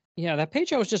 that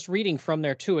page I was just reading from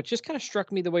there too. It just kind of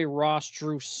struck me the way Ross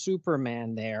drew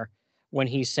Superman there when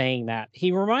he's saying that.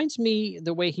 He reminds me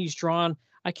the way he's drawn.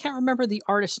 I can't remember the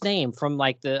artist's name from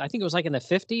I think it was like in the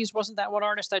 50s. Wasn't that one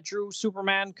artist that drew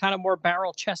Superman kind of more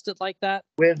barrel chested like that?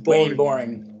 Wayne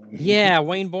Boring. Yeah,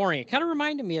 Wayne Boring. It kind of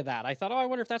reminded me of that. I thought, oh, I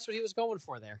wonder if that's what he was going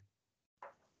for there.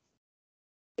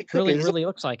 It could be. Really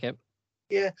looks like it.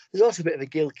 Yeah, there's also a bit of a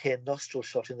Gil Kane nostril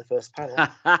shot in the first panel.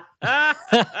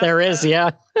 There is,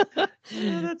 yeah. Oh,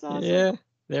 that's awesome. Yeah,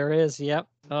 there is. Yep.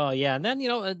 Oh, yeah. And then,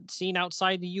 a scene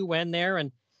outside the UN there.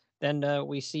 And then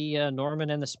we see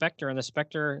Norman and the Spectre. And the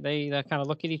Spectre, they kind of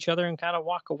look at each other and kind of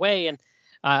walk away. And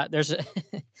there's a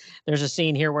there's a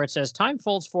scene here where it says, time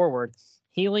folds forward.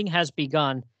 Healing has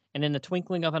begun. And in the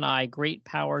twinkling of an eye, great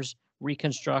powers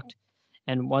reconstruct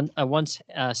and once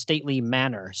stately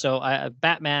manor. So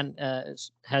Batman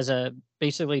has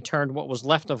basically turned what was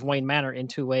left of Wayne Manor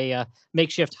into a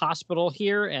makeshift hospital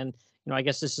here, and I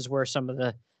guess this is where some of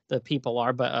the people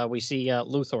are. But we see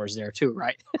Luthor's there too,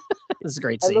 right? This is a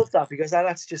great scene. I love that because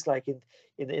that's just like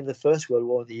in the First World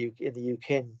War in the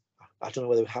UK. I don't know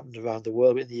whether it happened around the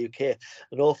world, but in the UK,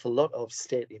 an awful lot of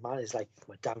stately manors, like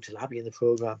Downton Abbey in the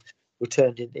programme, were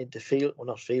turned into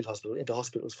into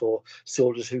hospitals for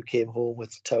soldiers who came home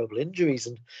with terrible injuries,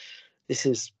 and this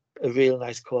is a real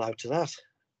nice call out to that.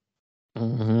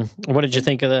 Mm-hmm. What did you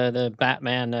think of the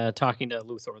Batman talking to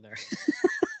Luthor there?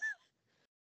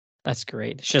 That's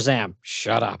great. Shazam!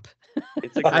 Shut up.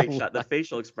 It's a great shot. The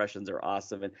facial expressions are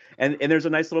awesome, and there's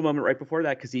a nice little moment right before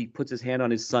that because he puts his hand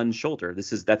on his son's shoulder.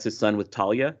 That's his son with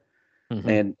Talia,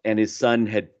 and his son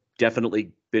had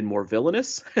definitely been more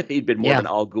villainous. He'd been more of an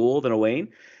Al Ghul than a Wayne,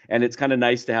 and it's kind of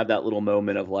nice to have that little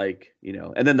moment of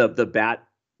and then the bat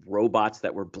robots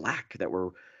that were black that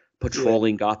were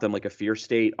patrolling Gotham like a fear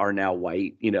state are now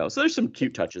white. So there's some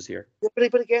cute touches here. Yeah,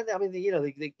 but again, I mean,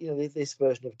 this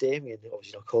version of Damien,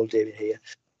 obviously not called Damien here,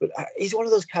 but he's one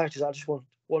of those characters I just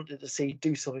wanted to see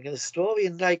do something in the story,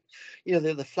 and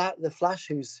the Flash,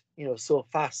 who's so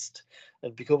fast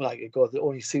and become like a god that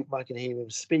only Superman can hear him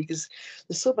speak. There's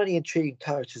so many intriguing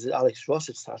characters that Alex Ross,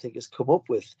 I think, has come up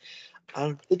with,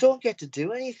 and they don't get to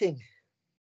do anything.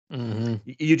 Mm-hmm.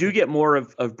 You do get more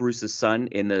of Bruce's son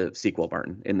in the sequel,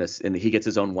 Martin. He gets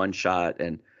his own one shot,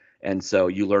 and so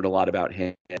you learn a lot about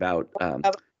him. I've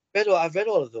read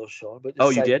all of those, Sean. But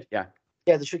you did, yeah.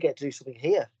 Yeah, they should get to do something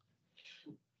here.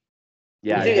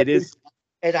 Yeah, it is.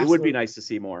 It would be nice to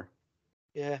see more.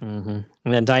 Yeah. Mm-hmm.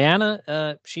 And then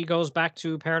Diana, she goes back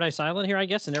to Paradise Island here, I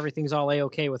guess, and everything's all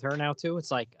A-okay with her now too.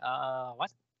 It's like,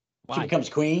 what? Why? She becomes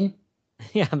queen.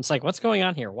 Yeah, I'm like, what's going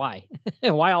on here? Why?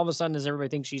 Why all of a sudden does everybody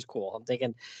think she's cool? I'm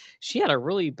thinking she had a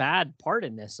really bad part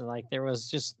in this, and there was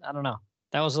just, I don't know,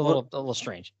 that was a little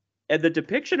strange. And the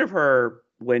depiction of her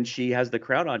when she has the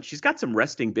crown on, she's got some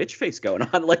resting bitch face going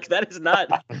on. That is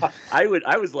not. I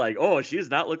was like, oh, she does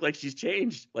not look like she's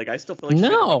changed. I still feel like she's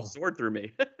got a sword through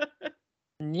me.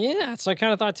 Yeah, so I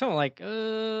kind of thought too, I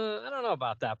don't know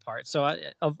about that part. So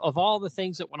of all the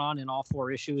things that went on in all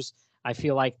 4 issues, I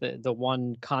feel like the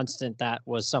one constant that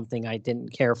was something I didn't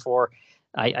care for,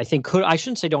 I think I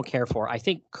shouldn't say don't care for. I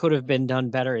think could have been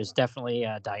done better is definitely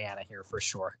Diana here for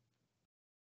sure.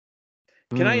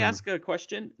 Can I ask a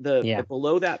question?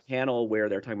 Below that panel where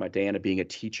they're talking about Diana being a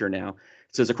teacher now,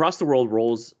 it says across the world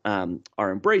roles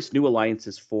are embraced, new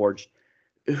alliances forged.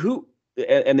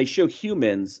 And they show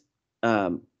humans.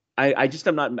 I'm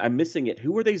missing it.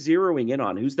 Who are they zeroing in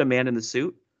on? Who's the man in the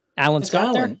suit? Alan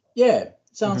Scott there? Yeah.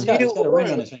 Alan Scott. He's got a ring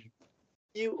on his finger.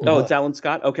 It's Alan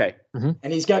Scott? Okay. Mm-hmm.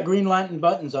 And he's got Green Lantern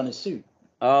buttons on his suit.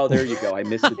 Oh, there you go. I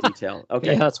missed the detail.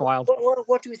 Okay. Yeah, that's wild.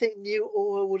 What do we think New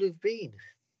Oa would have been?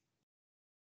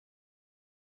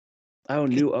 Oh,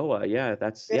 New Oa. Yeah,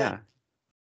 yeah.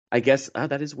 I guess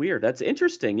that is weird. That's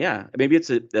interesting. Yeah. Maybe it's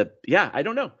I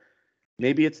don't know.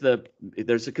 Maybe it's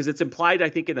because it's implied, I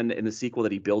think, in the sequel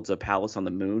that he builds a palace on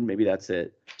the moon. Maybe that's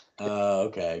it.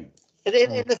 Okay. In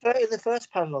the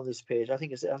first panel on this page, I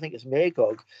think it's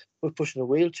Magog who's pushing a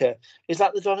wheelchair. Is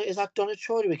that Donna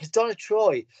Troy? Because Donna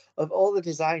Troy, of all the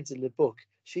designs in the book,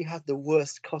 she had the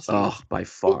worst costume. Oh, by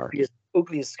far.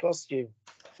 Ugliest costume.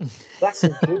 That's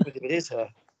improvement if it is her.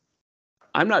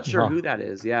 I'm not sure who that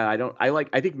is. Yeah,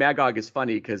 I think Magog is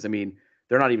funny because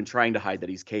they're not even trying to hide that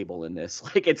he's Cable in this.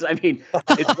 It's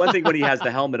one thing when he has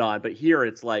the helmet on, but here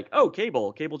it's like, oh,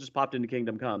 Cable just popped into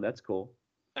Kingdom Come. That's cool.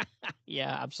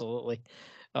 Yeah, absolutely.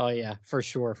 Oh yeah, for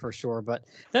sure. But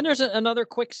then there's another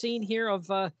quick scene here of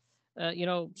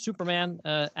Superman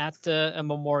at a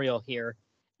memorial here,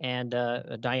 and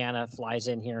Diana flies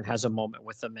in here and has a moment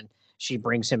with him, and she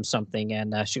brings him something,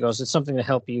 and she goes, "It's something to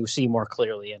help you see more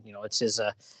clearly." And it's his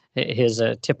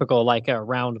typical like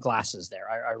round glasses there.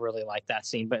 I really like that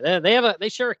scene. But they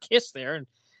share a kiss there, and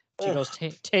she goes,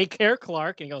 "Take care,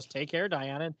 Clark," and he goes, "Take care,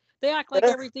 Diana." And they act like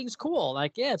everything's cool.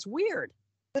 Like, yeah, it's weird.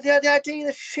 But the idea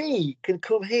that she can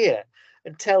come here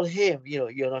and tell him,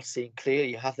 you're not seeing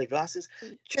clearly, you have the glasses,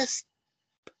 just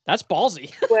that's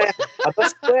ballsy. I'm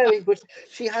not swearing, but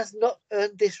she has not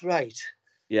earned this right.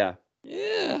 Yeah,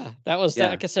 that was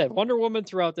like I said, Wonder Woman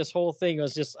throughout this whole thing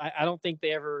was just I don't think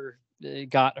they ever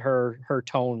got her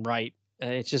tone right.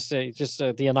 It's just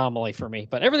the anomaly for me.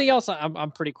 But everything else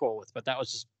I'm pretty cool with. But that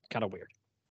was just kind of weird.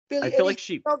 Billy, I feel like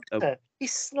he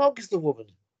snogs the woman.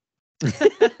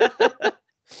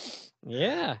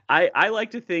 Yeah, I like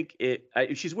to think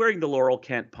she's wearing the Laurel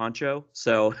Kent poncho,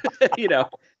 so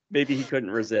maybe he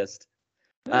couldn't resist.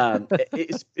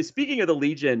 Speaking of the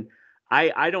Legion,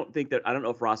 I don't know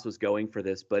if Ross was going for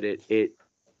this, but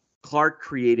Clark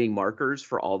creating markers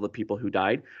for all the people who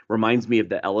died reminds me of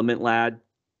the Element Lad,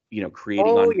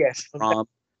 creating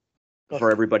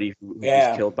for everybody who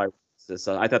was killed by racists.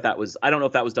 So I thought that was, I don't know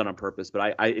if that was done on purpose,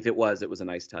 but if it was a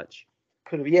nice touch.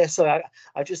 Could have, yeah. So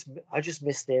I just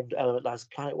misnamed Element Lad's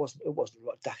planet. It wasn't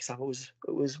Daxam.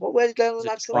 It was what? Where did Element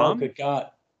Lad come from? Oh, good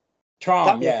God,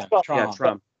 Trom. Yeah, Trom. Yeah,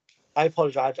 Trom. I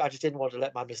apologize. I just didn't want to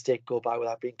let my mistake go by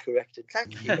without being corrected.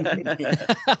 Thank you.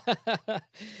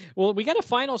 Well, we got a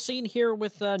final scene here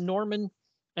with Norman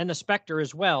and the Spectre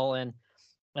as well, and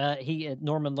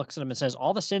Norman looks at him and says,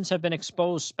 "All the sins have been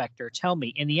exposed, Spectre. Tell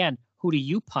me, in the end, who do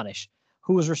you punish?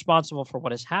 Who is responsible for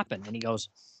what has happened?" And he goes,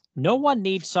 "No one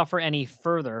need suffer any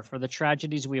further for the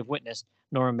tragedies we have witnessed,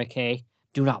 Norman McKay.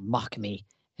 Do not mock me."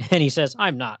 And he says,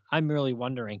 "I'm not. I'm merely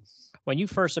wondering. When you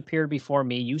first appeared before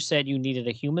me, you said you needed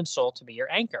a human soul to be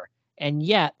your anchor. And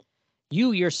yet,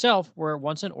 you yourself were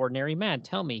once an ordinary man.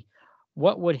 Tell me,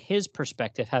 what would his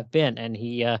perspective have been?" And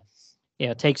he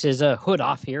takes his hood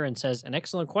off here and says, "An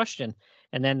excellent question."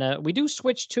 And then we do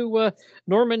switch to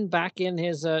Norman back in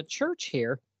his church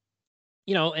here,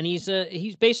 and he's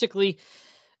basically,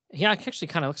 he actually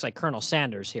kind of looks like Colonel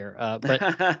Sanders here,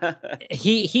 but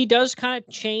he does kind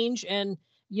of change, and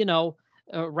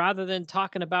rather than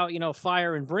talking about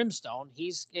fire and brimstone,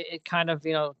 it kind of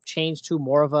changed to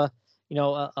more of a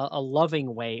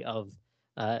loving way of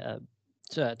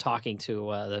talking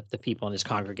to the people in his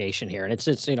congregation here, and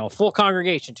it's full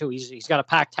congregation too. He's got a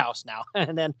packed house now,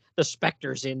 and then the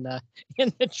Spectre's in the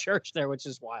church there, which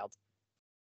is wild.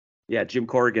 Yeah, Jim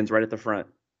Corrigan's right at the front.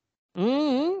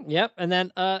 Mm-hmm. Yep. And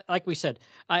then, like we said,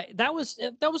 that was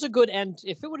a good end.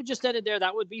 If it would have just ended there,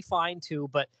 that would be fine too.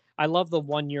 But I love the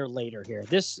 1 year later here.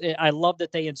 I love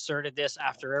that they inserted this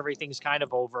after everything's kind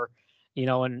of over,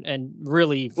 and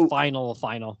really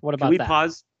final. What about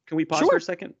that? Can we pause Sure. for a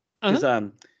second?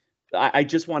 Because I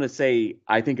just want to say,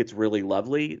 I think it's really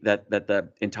lovely that the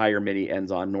entire mini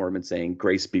ends on Norman saying,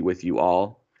 "Grace be with you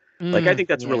all." Like, I think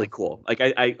that's really cool. Like,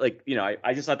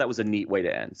 I just thought that was a neat way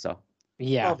to end. So.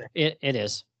 Yeah, it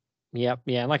is. Yep.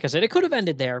 Yeah. And like I said, it could have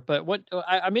ended there, but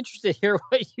I'm interested to hear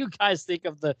what you guys think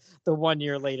of the 1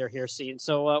 year later here scene.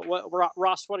 So,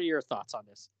 Ross, what are your thoughts on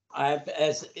this?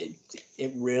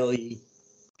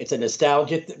 It's a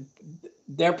nostalgia.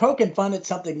 They're poking fun at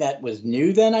something that was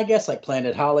new then, I guess, like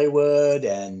Planet Hollywood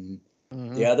and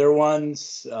the other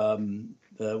ones.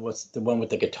 What's the one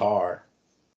with the guitar?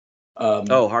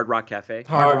 Hard Rock Cafe.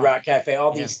 Hard Rock Cafe.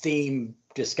 All these theme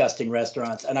disgusting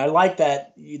restaurants, and I like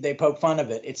that they poke fun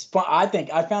of it. It's fun. I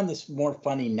think I found this more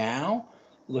funny now,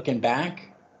 looking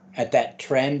back at that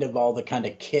trend of all the kind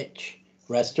of kitsch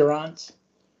restaurants.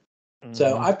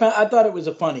 So I thought it was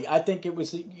funny. I think it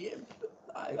was.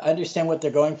 I understand what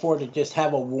they're going for, to just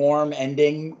have a warm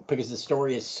ending because the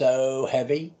story is so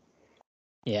heavy.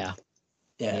 Yeah.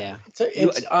 So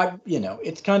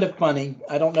it's kind of funny.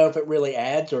 I don't know if it really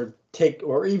adds or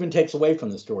even takes away from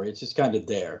the story. It's just kind of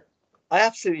there. I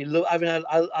absolutely love. I mean,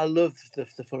 I love the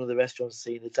fun of the restaurant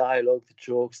scene, the dialogue, the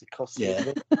jokes, the costumes.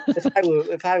 Yeah.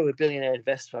 If I were a billionaire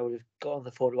investor, I would have got on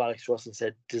the phone to Alex Ross and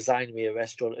said, "Design me a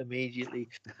restaurant immediately."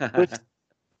 But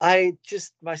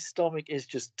my stomach is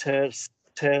just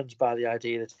turned by the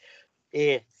idea that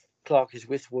A, Clark is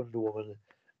with Wonder Woman,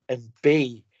 and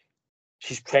B,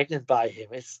 she's pregnant by him.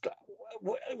 It's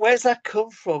where's that come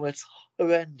from? It's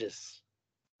horrendous.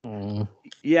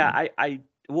 Yeah,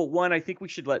 well, one, I think we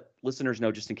should let listeners know,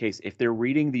 just in case, if they're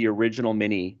reading the original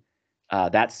mini,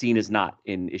 that scene is not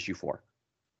in issue 4.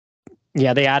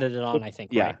 Yeah, they added it on, I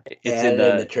think. Yeah, right? it's in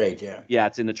the trade. Yeah,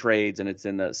 it's in the trades, and it's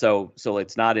in the so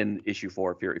it's not in issue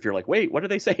 4. If you're like, wait, what are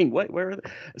they saying? Where are they?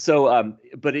 So,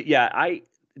 but I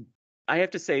I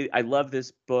have to say I love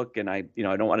this book, and I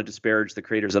don't want to disparage the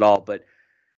creators at all, but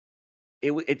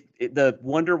the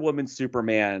Wonder Woman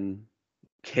Superman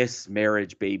kiss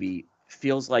marriage baby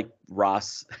feels like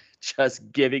Ross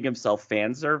just giving himself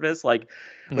fan service, like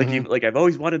I've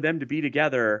always wanted them to be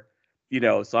together,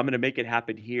 so I'm going to make it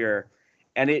happen here.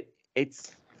 And it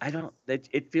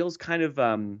feels kind of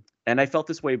and I felt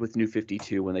this way with New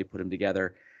 52 when they put them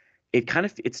together.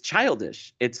 It's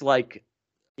childish. It's like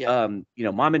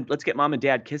let's get mom and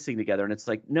dad kissing together, and it's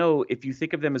like, no, if you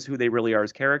think of them as who they really are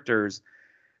as characters,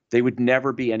 they would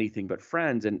never be anything but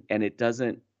friends. And it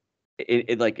doesn't,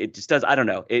 it just does. I don't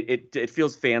know. It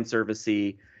feels fan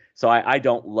servicey. So I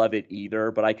don't love it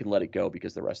either, but I can let it go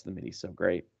because the rest of the mini's so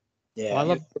great. Yeah. Well, I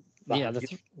love,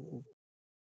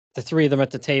 the three of them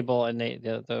at the table, and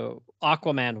the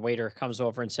Aquaman waiter comes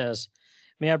over and says,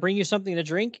 "May I bring you something to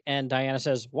drink?" And Diana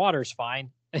says, "Water's fine."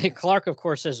 And Clark, of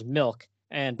course, says milk,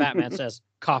 and Batman says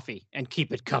coffee, and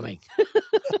keep it coming.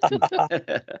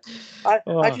 I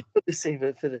just put the same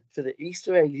for the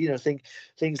Easter egg,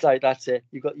 things like that.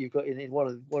 You've got in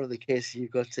one of the cases,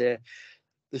 you've got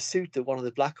the suit that one of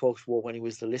the Blackhawks wore when he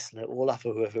was the listener, Olaf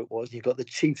or whoever it was. You've got the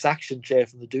Chief's action chair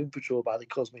from the Doom Patrol by the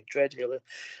Cosmic Dreadhiller.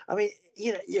 I mean,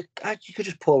 you could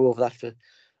just pour over that for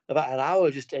about an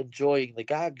hour, just enjoying the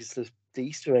gags, the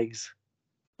Easter eggs.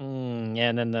 Yeah,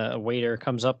 and then the waiter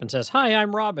comes up and says, "Hi,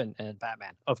 I'm Robin." And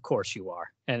Batman, "Of course you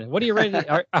are. And what are you ready?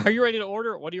 Are you ready to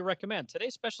order? What do you recommend?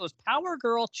 Today's special is Power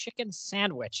Girl Chicken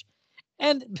Sandwich."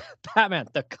 And Batman,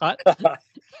 "The cut?"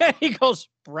 And he goes,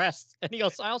 "Breast." And he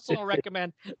goes, "I also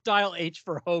recommend dial H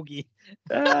for hoagie."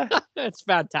 It's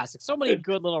fantastic. So many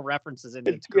good little references in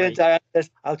it. It's great. Yeah, Diane,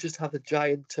 I'll just have the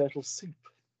giant turtle soup.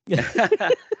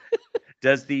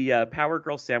 Does the Power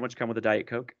Girl sandwich come with a Diet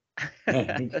Coke?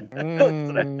 Then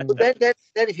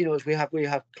if you notice, we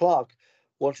have Clark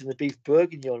wanting the beef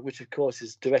bourguignon, which of course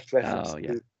is direct reference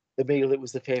to the meal that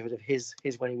was the favourite of his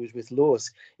when he was with Lois.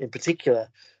 In particular,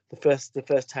 the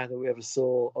first time that we ever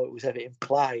saw, or it was ever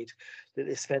implied, that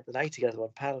they spent the night together on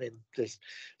panel in this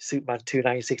Superman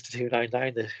 296 to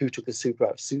 299, the Who Took the Super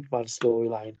Out of Superman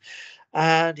storyline,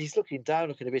 and he's looking down,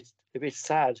 looking a bit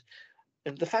sad,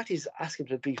 and the fact he's asking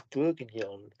for beef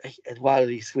bourguignon, and while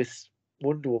he's with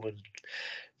Wonder Woman,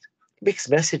 mixed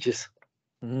messages.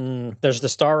 There's the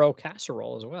Starro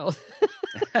casserole as well.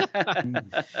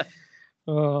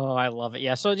 Oh, I love it.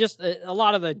 Yeah. So just a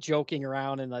lot of the joking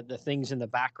around and the things in the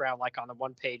background, like on the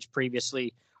one page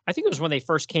previously, I think it was when they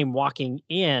first came walking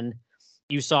in,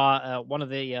 you saw one of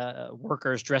the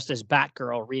workers dressed as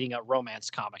Batgirl reading a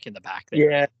romance comic in the back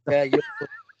there. Yeah.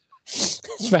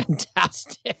 It's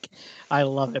fantastic. I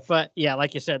love it. But yeah,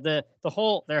 like you said, the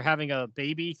whole they're having a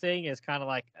baby thing is kind of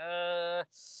like,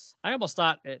 I almost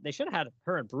thought they should have had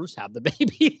her and Bruce have the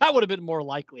baby. That would have been more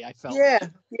likely, I felt. Yeah.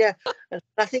 And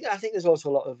I think there's also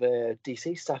a lot of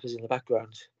DC staffers in the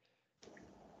background.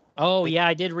 Oh yeah,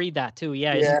 I did read that too.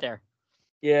 Yeah, isn't there?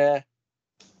 Yeah.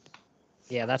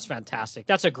 Yeah, that's fantastic.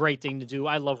 That's a great thing to do.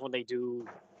 I love when they do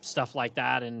stuff like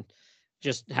that and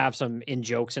just have some in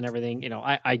jokes and everything.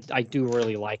 I do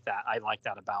really like that. I like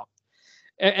that about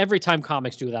every time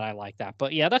comics do that. I like that.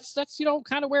 But yeah, that's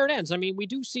kind of where it ends. I mean, we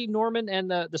do see Norman and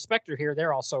the Spectre here.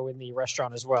 They're also in the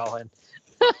restaurant as well. And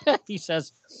he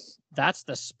says, "That's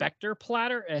the Spectre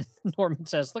platter." And Norman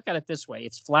says, "Look at it this way.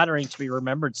 It's flattering to be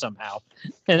remembered somehow."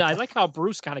 And I like how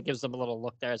Bruce kind of gives them a little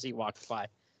look there as he walks by,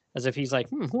 as if he's like,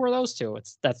 who are those two?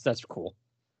 That's cool.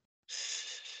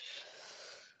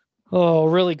 Oh,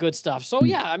 really good stuff. So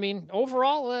yeah, I mean,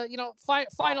 overall,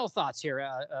 final thoughts here.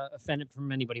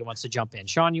 From anybody who wants to jump in.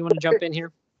 Sean, you want to jump in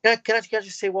here? Can I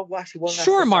just say one last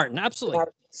Sure, Martin, absolutely.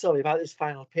 About this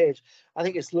final page. I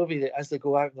think it's lovely that as they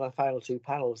go out in the final two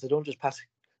panels, they don't just pass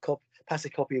a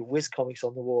copy of Whiz Comics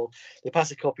on the wall. They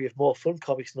pass a copy of More Fun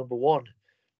Comics #1,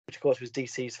 which of course was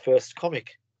DC's first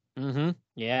comic.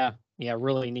 Yeah,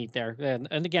 really neat there. And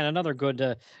again, another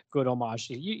good homage.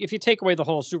 If you take away the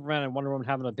whole Superman and Wonder Woman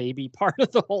having a baby part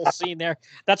of the whole scene there,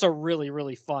 that's a really,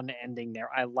 really fun ending there.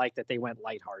 I like that they went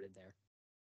lighthearted there.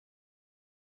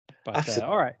 But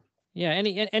all right. Yeah,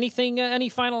 any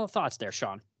final thoughts there,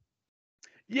 Sean?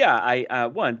 Yeah,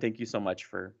 I thank you so much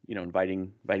for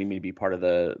inviting me to be part of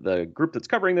the group that's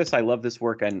covering this. I love this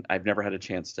work, and I've never had a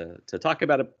chance to talk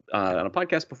about it on a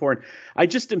podcast before. And I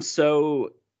just am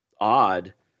so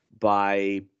awed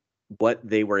by what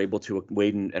they were able to,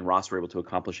 Wade and Ross were able to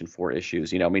accomplish in 4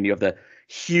 issues. I mean, you have the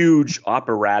huge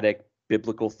operatic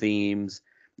biblical themes.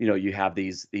 You have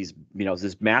these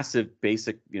this massive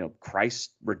basic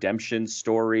Christ redemption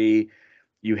story.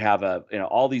 You have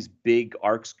all these big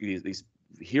arcs, these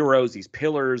heroes, these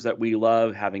pillars that we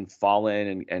love having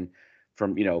fallen and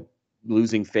from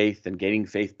losing faith and gaining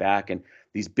faith back, and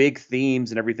these big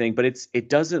themes and everything. But it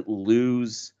doesn't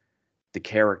lose the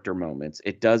character moments.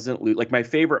 It doesn't lose, like, my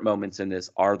favorite moments in this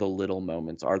are the little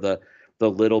moments, are the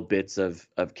little bits of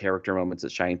character moments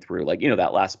that shine through, like,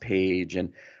 that last page,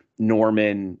 and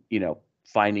Norman,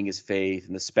 finding his faith,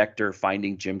 and the Spectre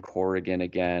finding Jim Corrigan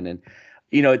again. And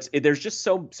there's just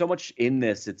so much in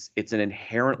this. It's an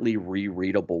inherently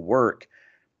rereadable work,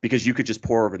 because you could just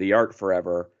pour over the art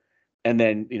forever. And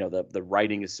then, the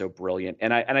writing is so brilliant.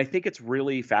 And I think it's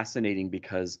really fascinating,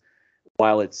 because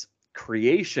while its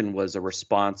creation was a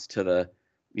response to the,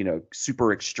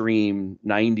 super extreme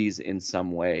 90s in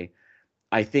some way,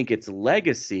 I think its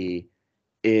legacy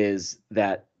is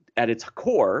that at its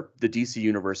core, the DC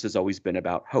universe has always been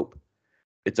about hope.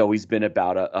 It's always been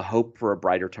about a hope for a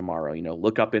brighter tomorrow.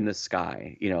 Look up in the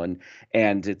sky.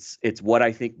 And it's what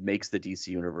I think makes the DC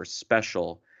universe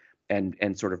special,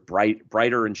 and sort of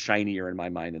brighter and shinier in my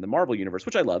mind than the Marvel universe,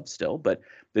 which I love still, but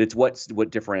it's what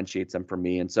differentiates them from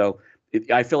me. And so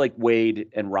I feel like Wade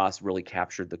and Ross really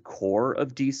captured the core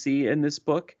of DC in this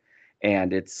book.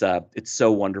 And it's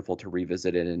so wonderful to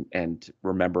revisit it and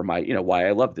remember why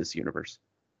I love this universe.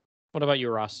 What about you,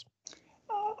 Ross?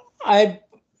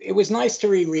 It was nice to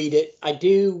reread it. I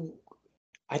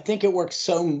think it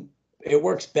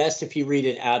works best if you read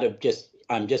it out of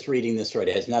I'm just reading this story.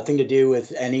 It has nothing to do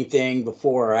with anything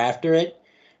before or after it,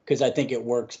 because I think it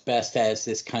works best as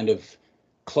this kind of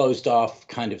closed off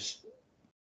kind of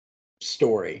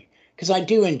story. Because I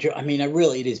do enjoy,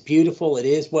 it is beautiful. It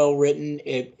is well written.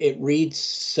 It reads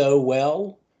so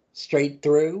well straight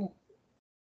through,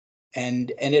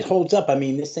 and it holds up.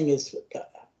 This thing is,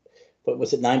 what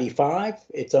was it, 95?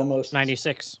 It's almost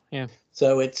 96. Yeah.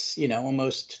 So it's,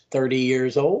 almost 30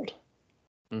 years old.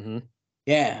 Mm-hmm.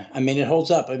 Yeah. It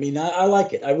holds up. I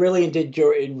like it. I really did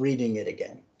enjoy reading it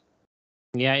again.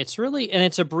 Yeah,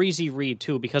 it's a breezy read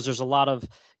too, because there's a lot of,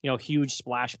 huge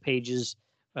splash pages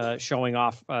showing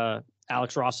off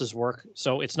Alex Ross's work.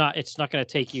 So it's not going to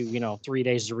take you, 3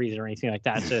 days to read it or anything like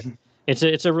that.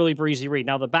 It's a really breezy read.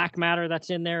 Now the back matter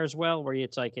that's in there as well, where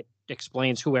it's like it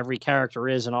explains who every character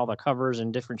is and all the covers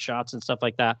and different shots and stuff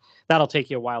like that. That'll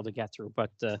take you a while to get through, but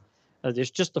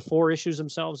there's just the 4 issues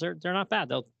themselves. They're not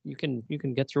bad. You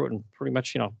can get through it in pretty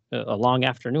much a long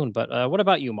afternoon. But what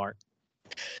about you, Mart?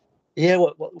 Yeah,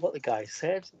 what the guy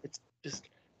said. It's just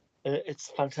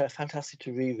it's fantastic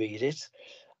to reread it.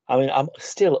 I'm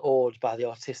still awed by the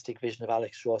artistic vision of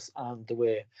Alex Ross and the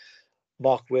way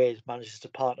Mark Waid manages to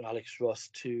partner Alex Ross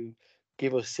to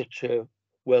give us such a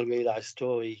well-realized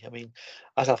story.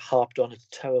 As I've harped on at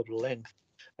terrible length,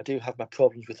 I do have my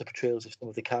problems with the portrayals of some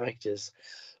of the characters,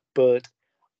 but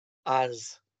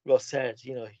as Ross said,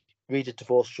 read it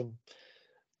divorced from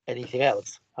anything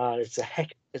else, and it's a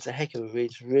heck of a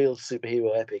read. It's real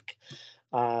superhero epic,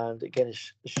 and again,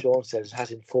 as Sean says, it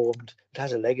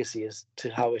has a legacy as to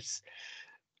how it's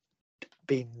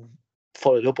been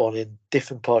followed up on in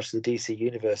different parts of the DC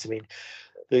universe.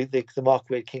 The Mark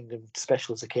Waid Kingdom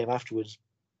specials that came afterwards,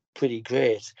 pretty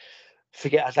great.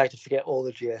 I'd like to forget all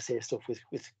the GSA stuff with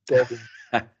Dog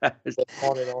and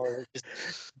on and on.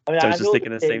 I was just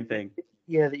thinking the same thing.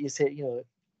 Yeah, that you say,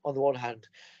 on the one hand,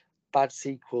 bad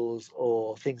sequels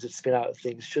or things that spin out of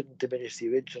things shouldn't diminish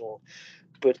the original,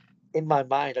 but in my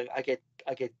mind, I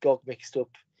get Gog mixed up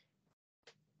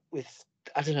with,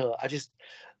 I don't know. I just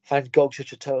find Gog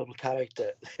such a terrible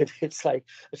character. It's like,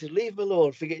 I should leave him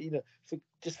alone. Forget,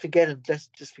 just forget him. Let's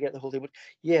just forget the whole thing. But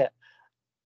yeah,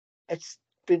 it's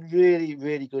been really,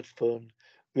 really good fun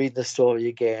reading the story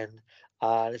again,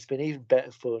 and it's been even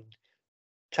better fun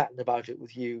chatting about it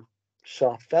with you,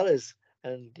 sharp fellas.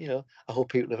 And I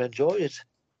hope people have enjoyed it.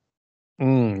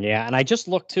 Yeah, and I just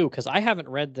looked too, because I haven't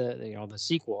read the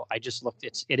sequel. I just looked.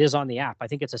 It is on the app. I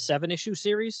think it's a 7-issue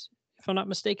series, if I'm not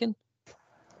mistaken.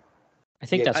 I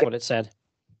think that's what it said.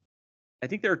 I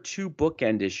think there are 2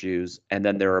 bookend issues, and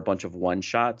then there are a bunch of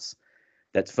one-shots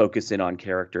that focus in on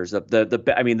characters. There's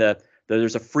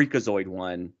a Freakazoid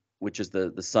one, which is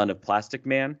the son of Plastic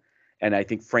Man, and I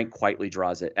think Frank Quitely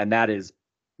draws it, and that is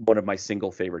one of my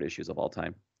single favorite issues of all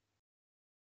time.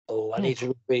 Oh, I need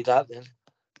to read that then.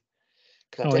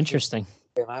 Oh, interesting.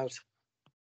 Out.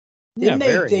 Didn't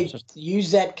they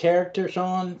use that character,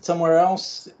 Sean, somewhere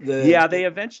else? They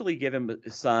eventually give him a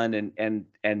son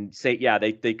and say,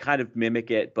 they kind of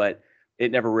mimic it, but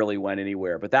it never really went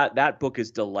anywhere. But that book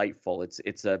is delightful.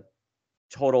 It's a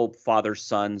total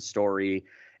father-son story,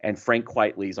 and Frank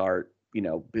Quitely's art,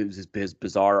 his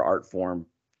bizarre art form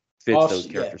fits those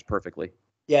characters perfectly.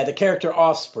 Yeah, the character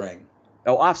Offspring.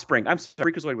 Oh, Offspring. I'm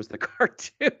sorry, Freakazoid was the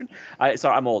cartoon.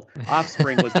 I'm old.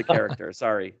 Offspring was the character.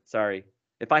 Sorry.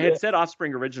 If I had said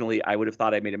Offspring originally, I would have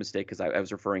thought I made a mistake because I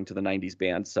was referring to the 90s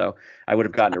band. So I would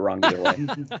have gotten it wrong either way.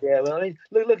 Yeah, well, I mean,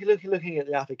 looking at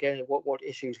the app again, what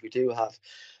issues we do have.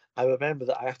 I remember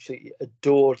that I actually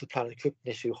adored the Planet Krypton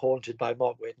issue, Haunted by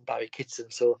Mart Wade and Barry Kitson.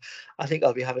 So I think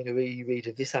I'll be having a reread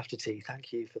of this after tea.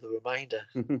 Thank you for the reminder.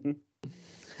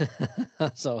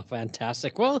 So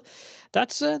fantastic. Well,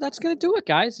 that's gonna do it,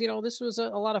 guys. This was a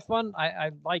lot of fun.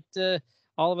 I liked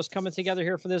all of us coming together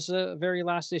here for this very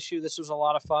last issue. This was a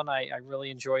lot of fun. I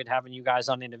really enjoyed having you guys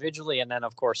on individually, and then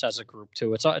of course as a group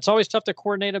too. It's always tough to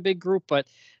coordinate a big group, but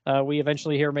we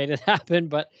eventually here made it happen.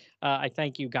 But I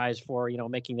thank you guys for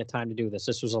making the time to do this.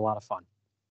 This was a lot of fun.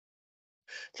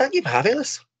 Thank you for having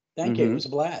us. Thank you. It was a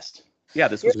blast. Yeah,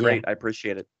 this was great. I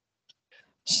appreciate it.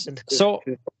 So.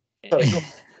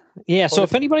 Yeah, so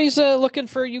if anybody's looking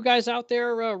for you guys out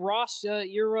there, Ross,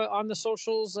 you're on the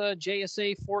socials,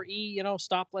 JSA4E,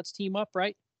 stop, let's team up,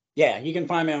 right? Yeah, you can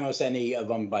find me on almost any of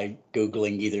them by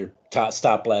Googling either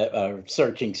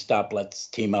searching Stop Let's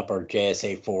Team Up or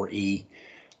JSA4E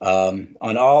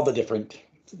on all the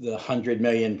 100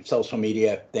 million social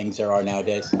media things there are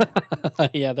nowadays.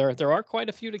 Yeah, there are quite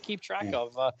a few to keep track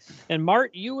of. And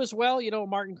Mart, you as well,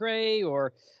 Martin Gray,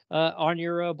 or on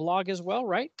your blog as well,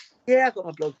 right? Yeah, I've got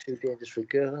my blog too, Dangerous for a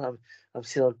Girl. I'm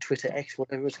still on Twitter, X,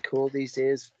 whatever it's called these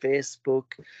days, Facebook,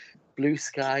 Blue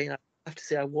Sky. And I have to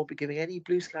say, I won't be giving any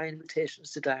Blue Sky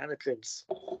invitations to Diana Prince.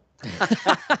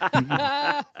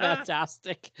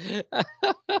 Fantastic.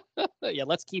 Yeah,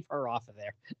 let's keep her off of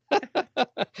there.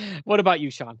 What about you,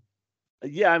 Sean?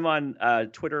 Yeah, I'm on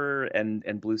Twitter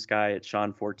and Blue Sky at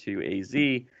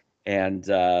Sean42AZ, and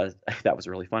that was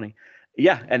really funny.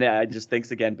 Yeah, and I just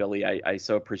thanks again, Billy. I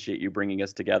so appreciate you bringing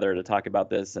us together to talk about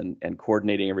this and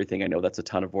coordinating everything. I know that's a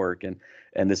ton of work, and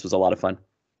this was a lot of fun.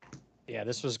 Yeah,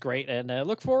 this was great, and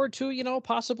look forward to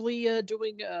possibly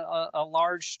doing a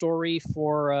large story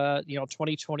for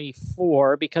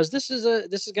 2024, because this is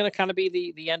going to kind of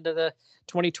be the end of the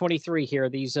 2023 here.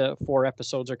 These 4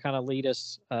 episodes are kind of lead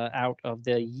us out of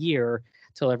the year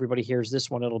till everybody hears this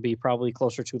one. It'll be probably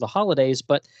closer to the holidays,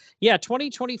 but yeah,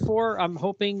 2024. I'm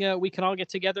hoping we can all get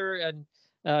together and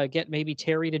get maybe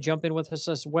Terry to jump in with us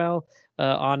as well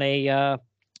on a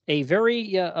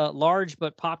very large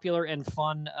but popular and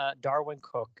fun Darwin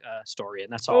Cook story,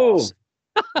 and that's all.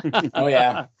 Oh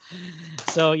yeah.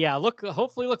 So yeah,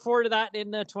 hopefully look forward to that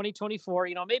in 2024.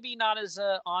 Maybe not as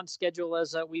on schedule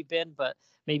as we've been, but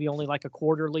maybe only like a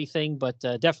quarterly thing. But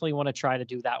definitely want to try to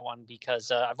do that one,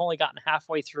 because I've only gotten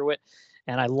halfway through it,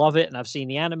 and I love it. And I've seen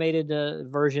the animated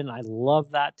version. I love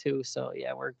that too. So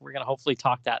yeah, we're gonna hopefully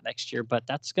talk that next year. But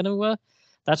that's gonna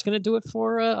do it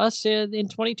for us in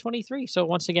 2023. So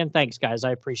once again, thanks, guys.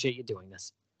 I appreciate you doing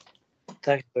this.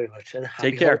 Thanks very much. And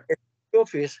take care. Go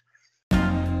for it.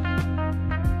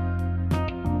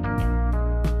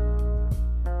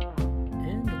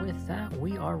 And with that,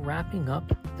 we are wrapping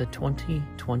up the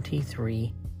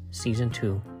 2023 Season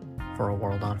 2 for A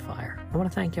World on Fire. I want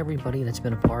to thank everybody that's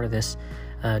been a part of this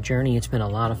journey. It's been a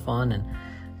lot of fun, and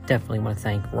definitely want to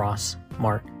thank Ross,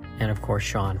 Mart, and of course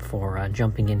Sean for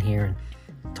jumping in here and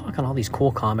talking all these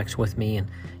cool comics with me, and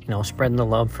spreading the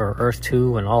love for Earth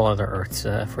 2 and all other Earths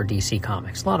for DC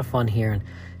Comics. A lot of fun here, and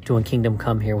doing Kingdom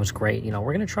Come here was great. We're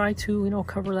going to try to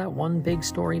cover that one big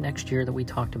story next year that we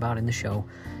talked about in the show,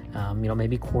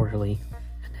 maybe quarterly,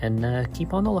 and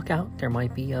keep on the lookout. There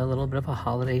might be a little bit of a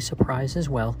holiday surprise as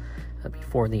well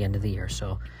before the end of the year,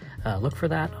 so look for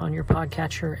that on your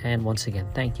podcatcher. And once again,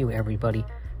 thank you everybody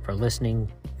for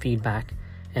listening, feedback,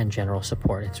 and general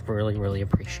support. It's really, really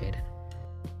appreciated.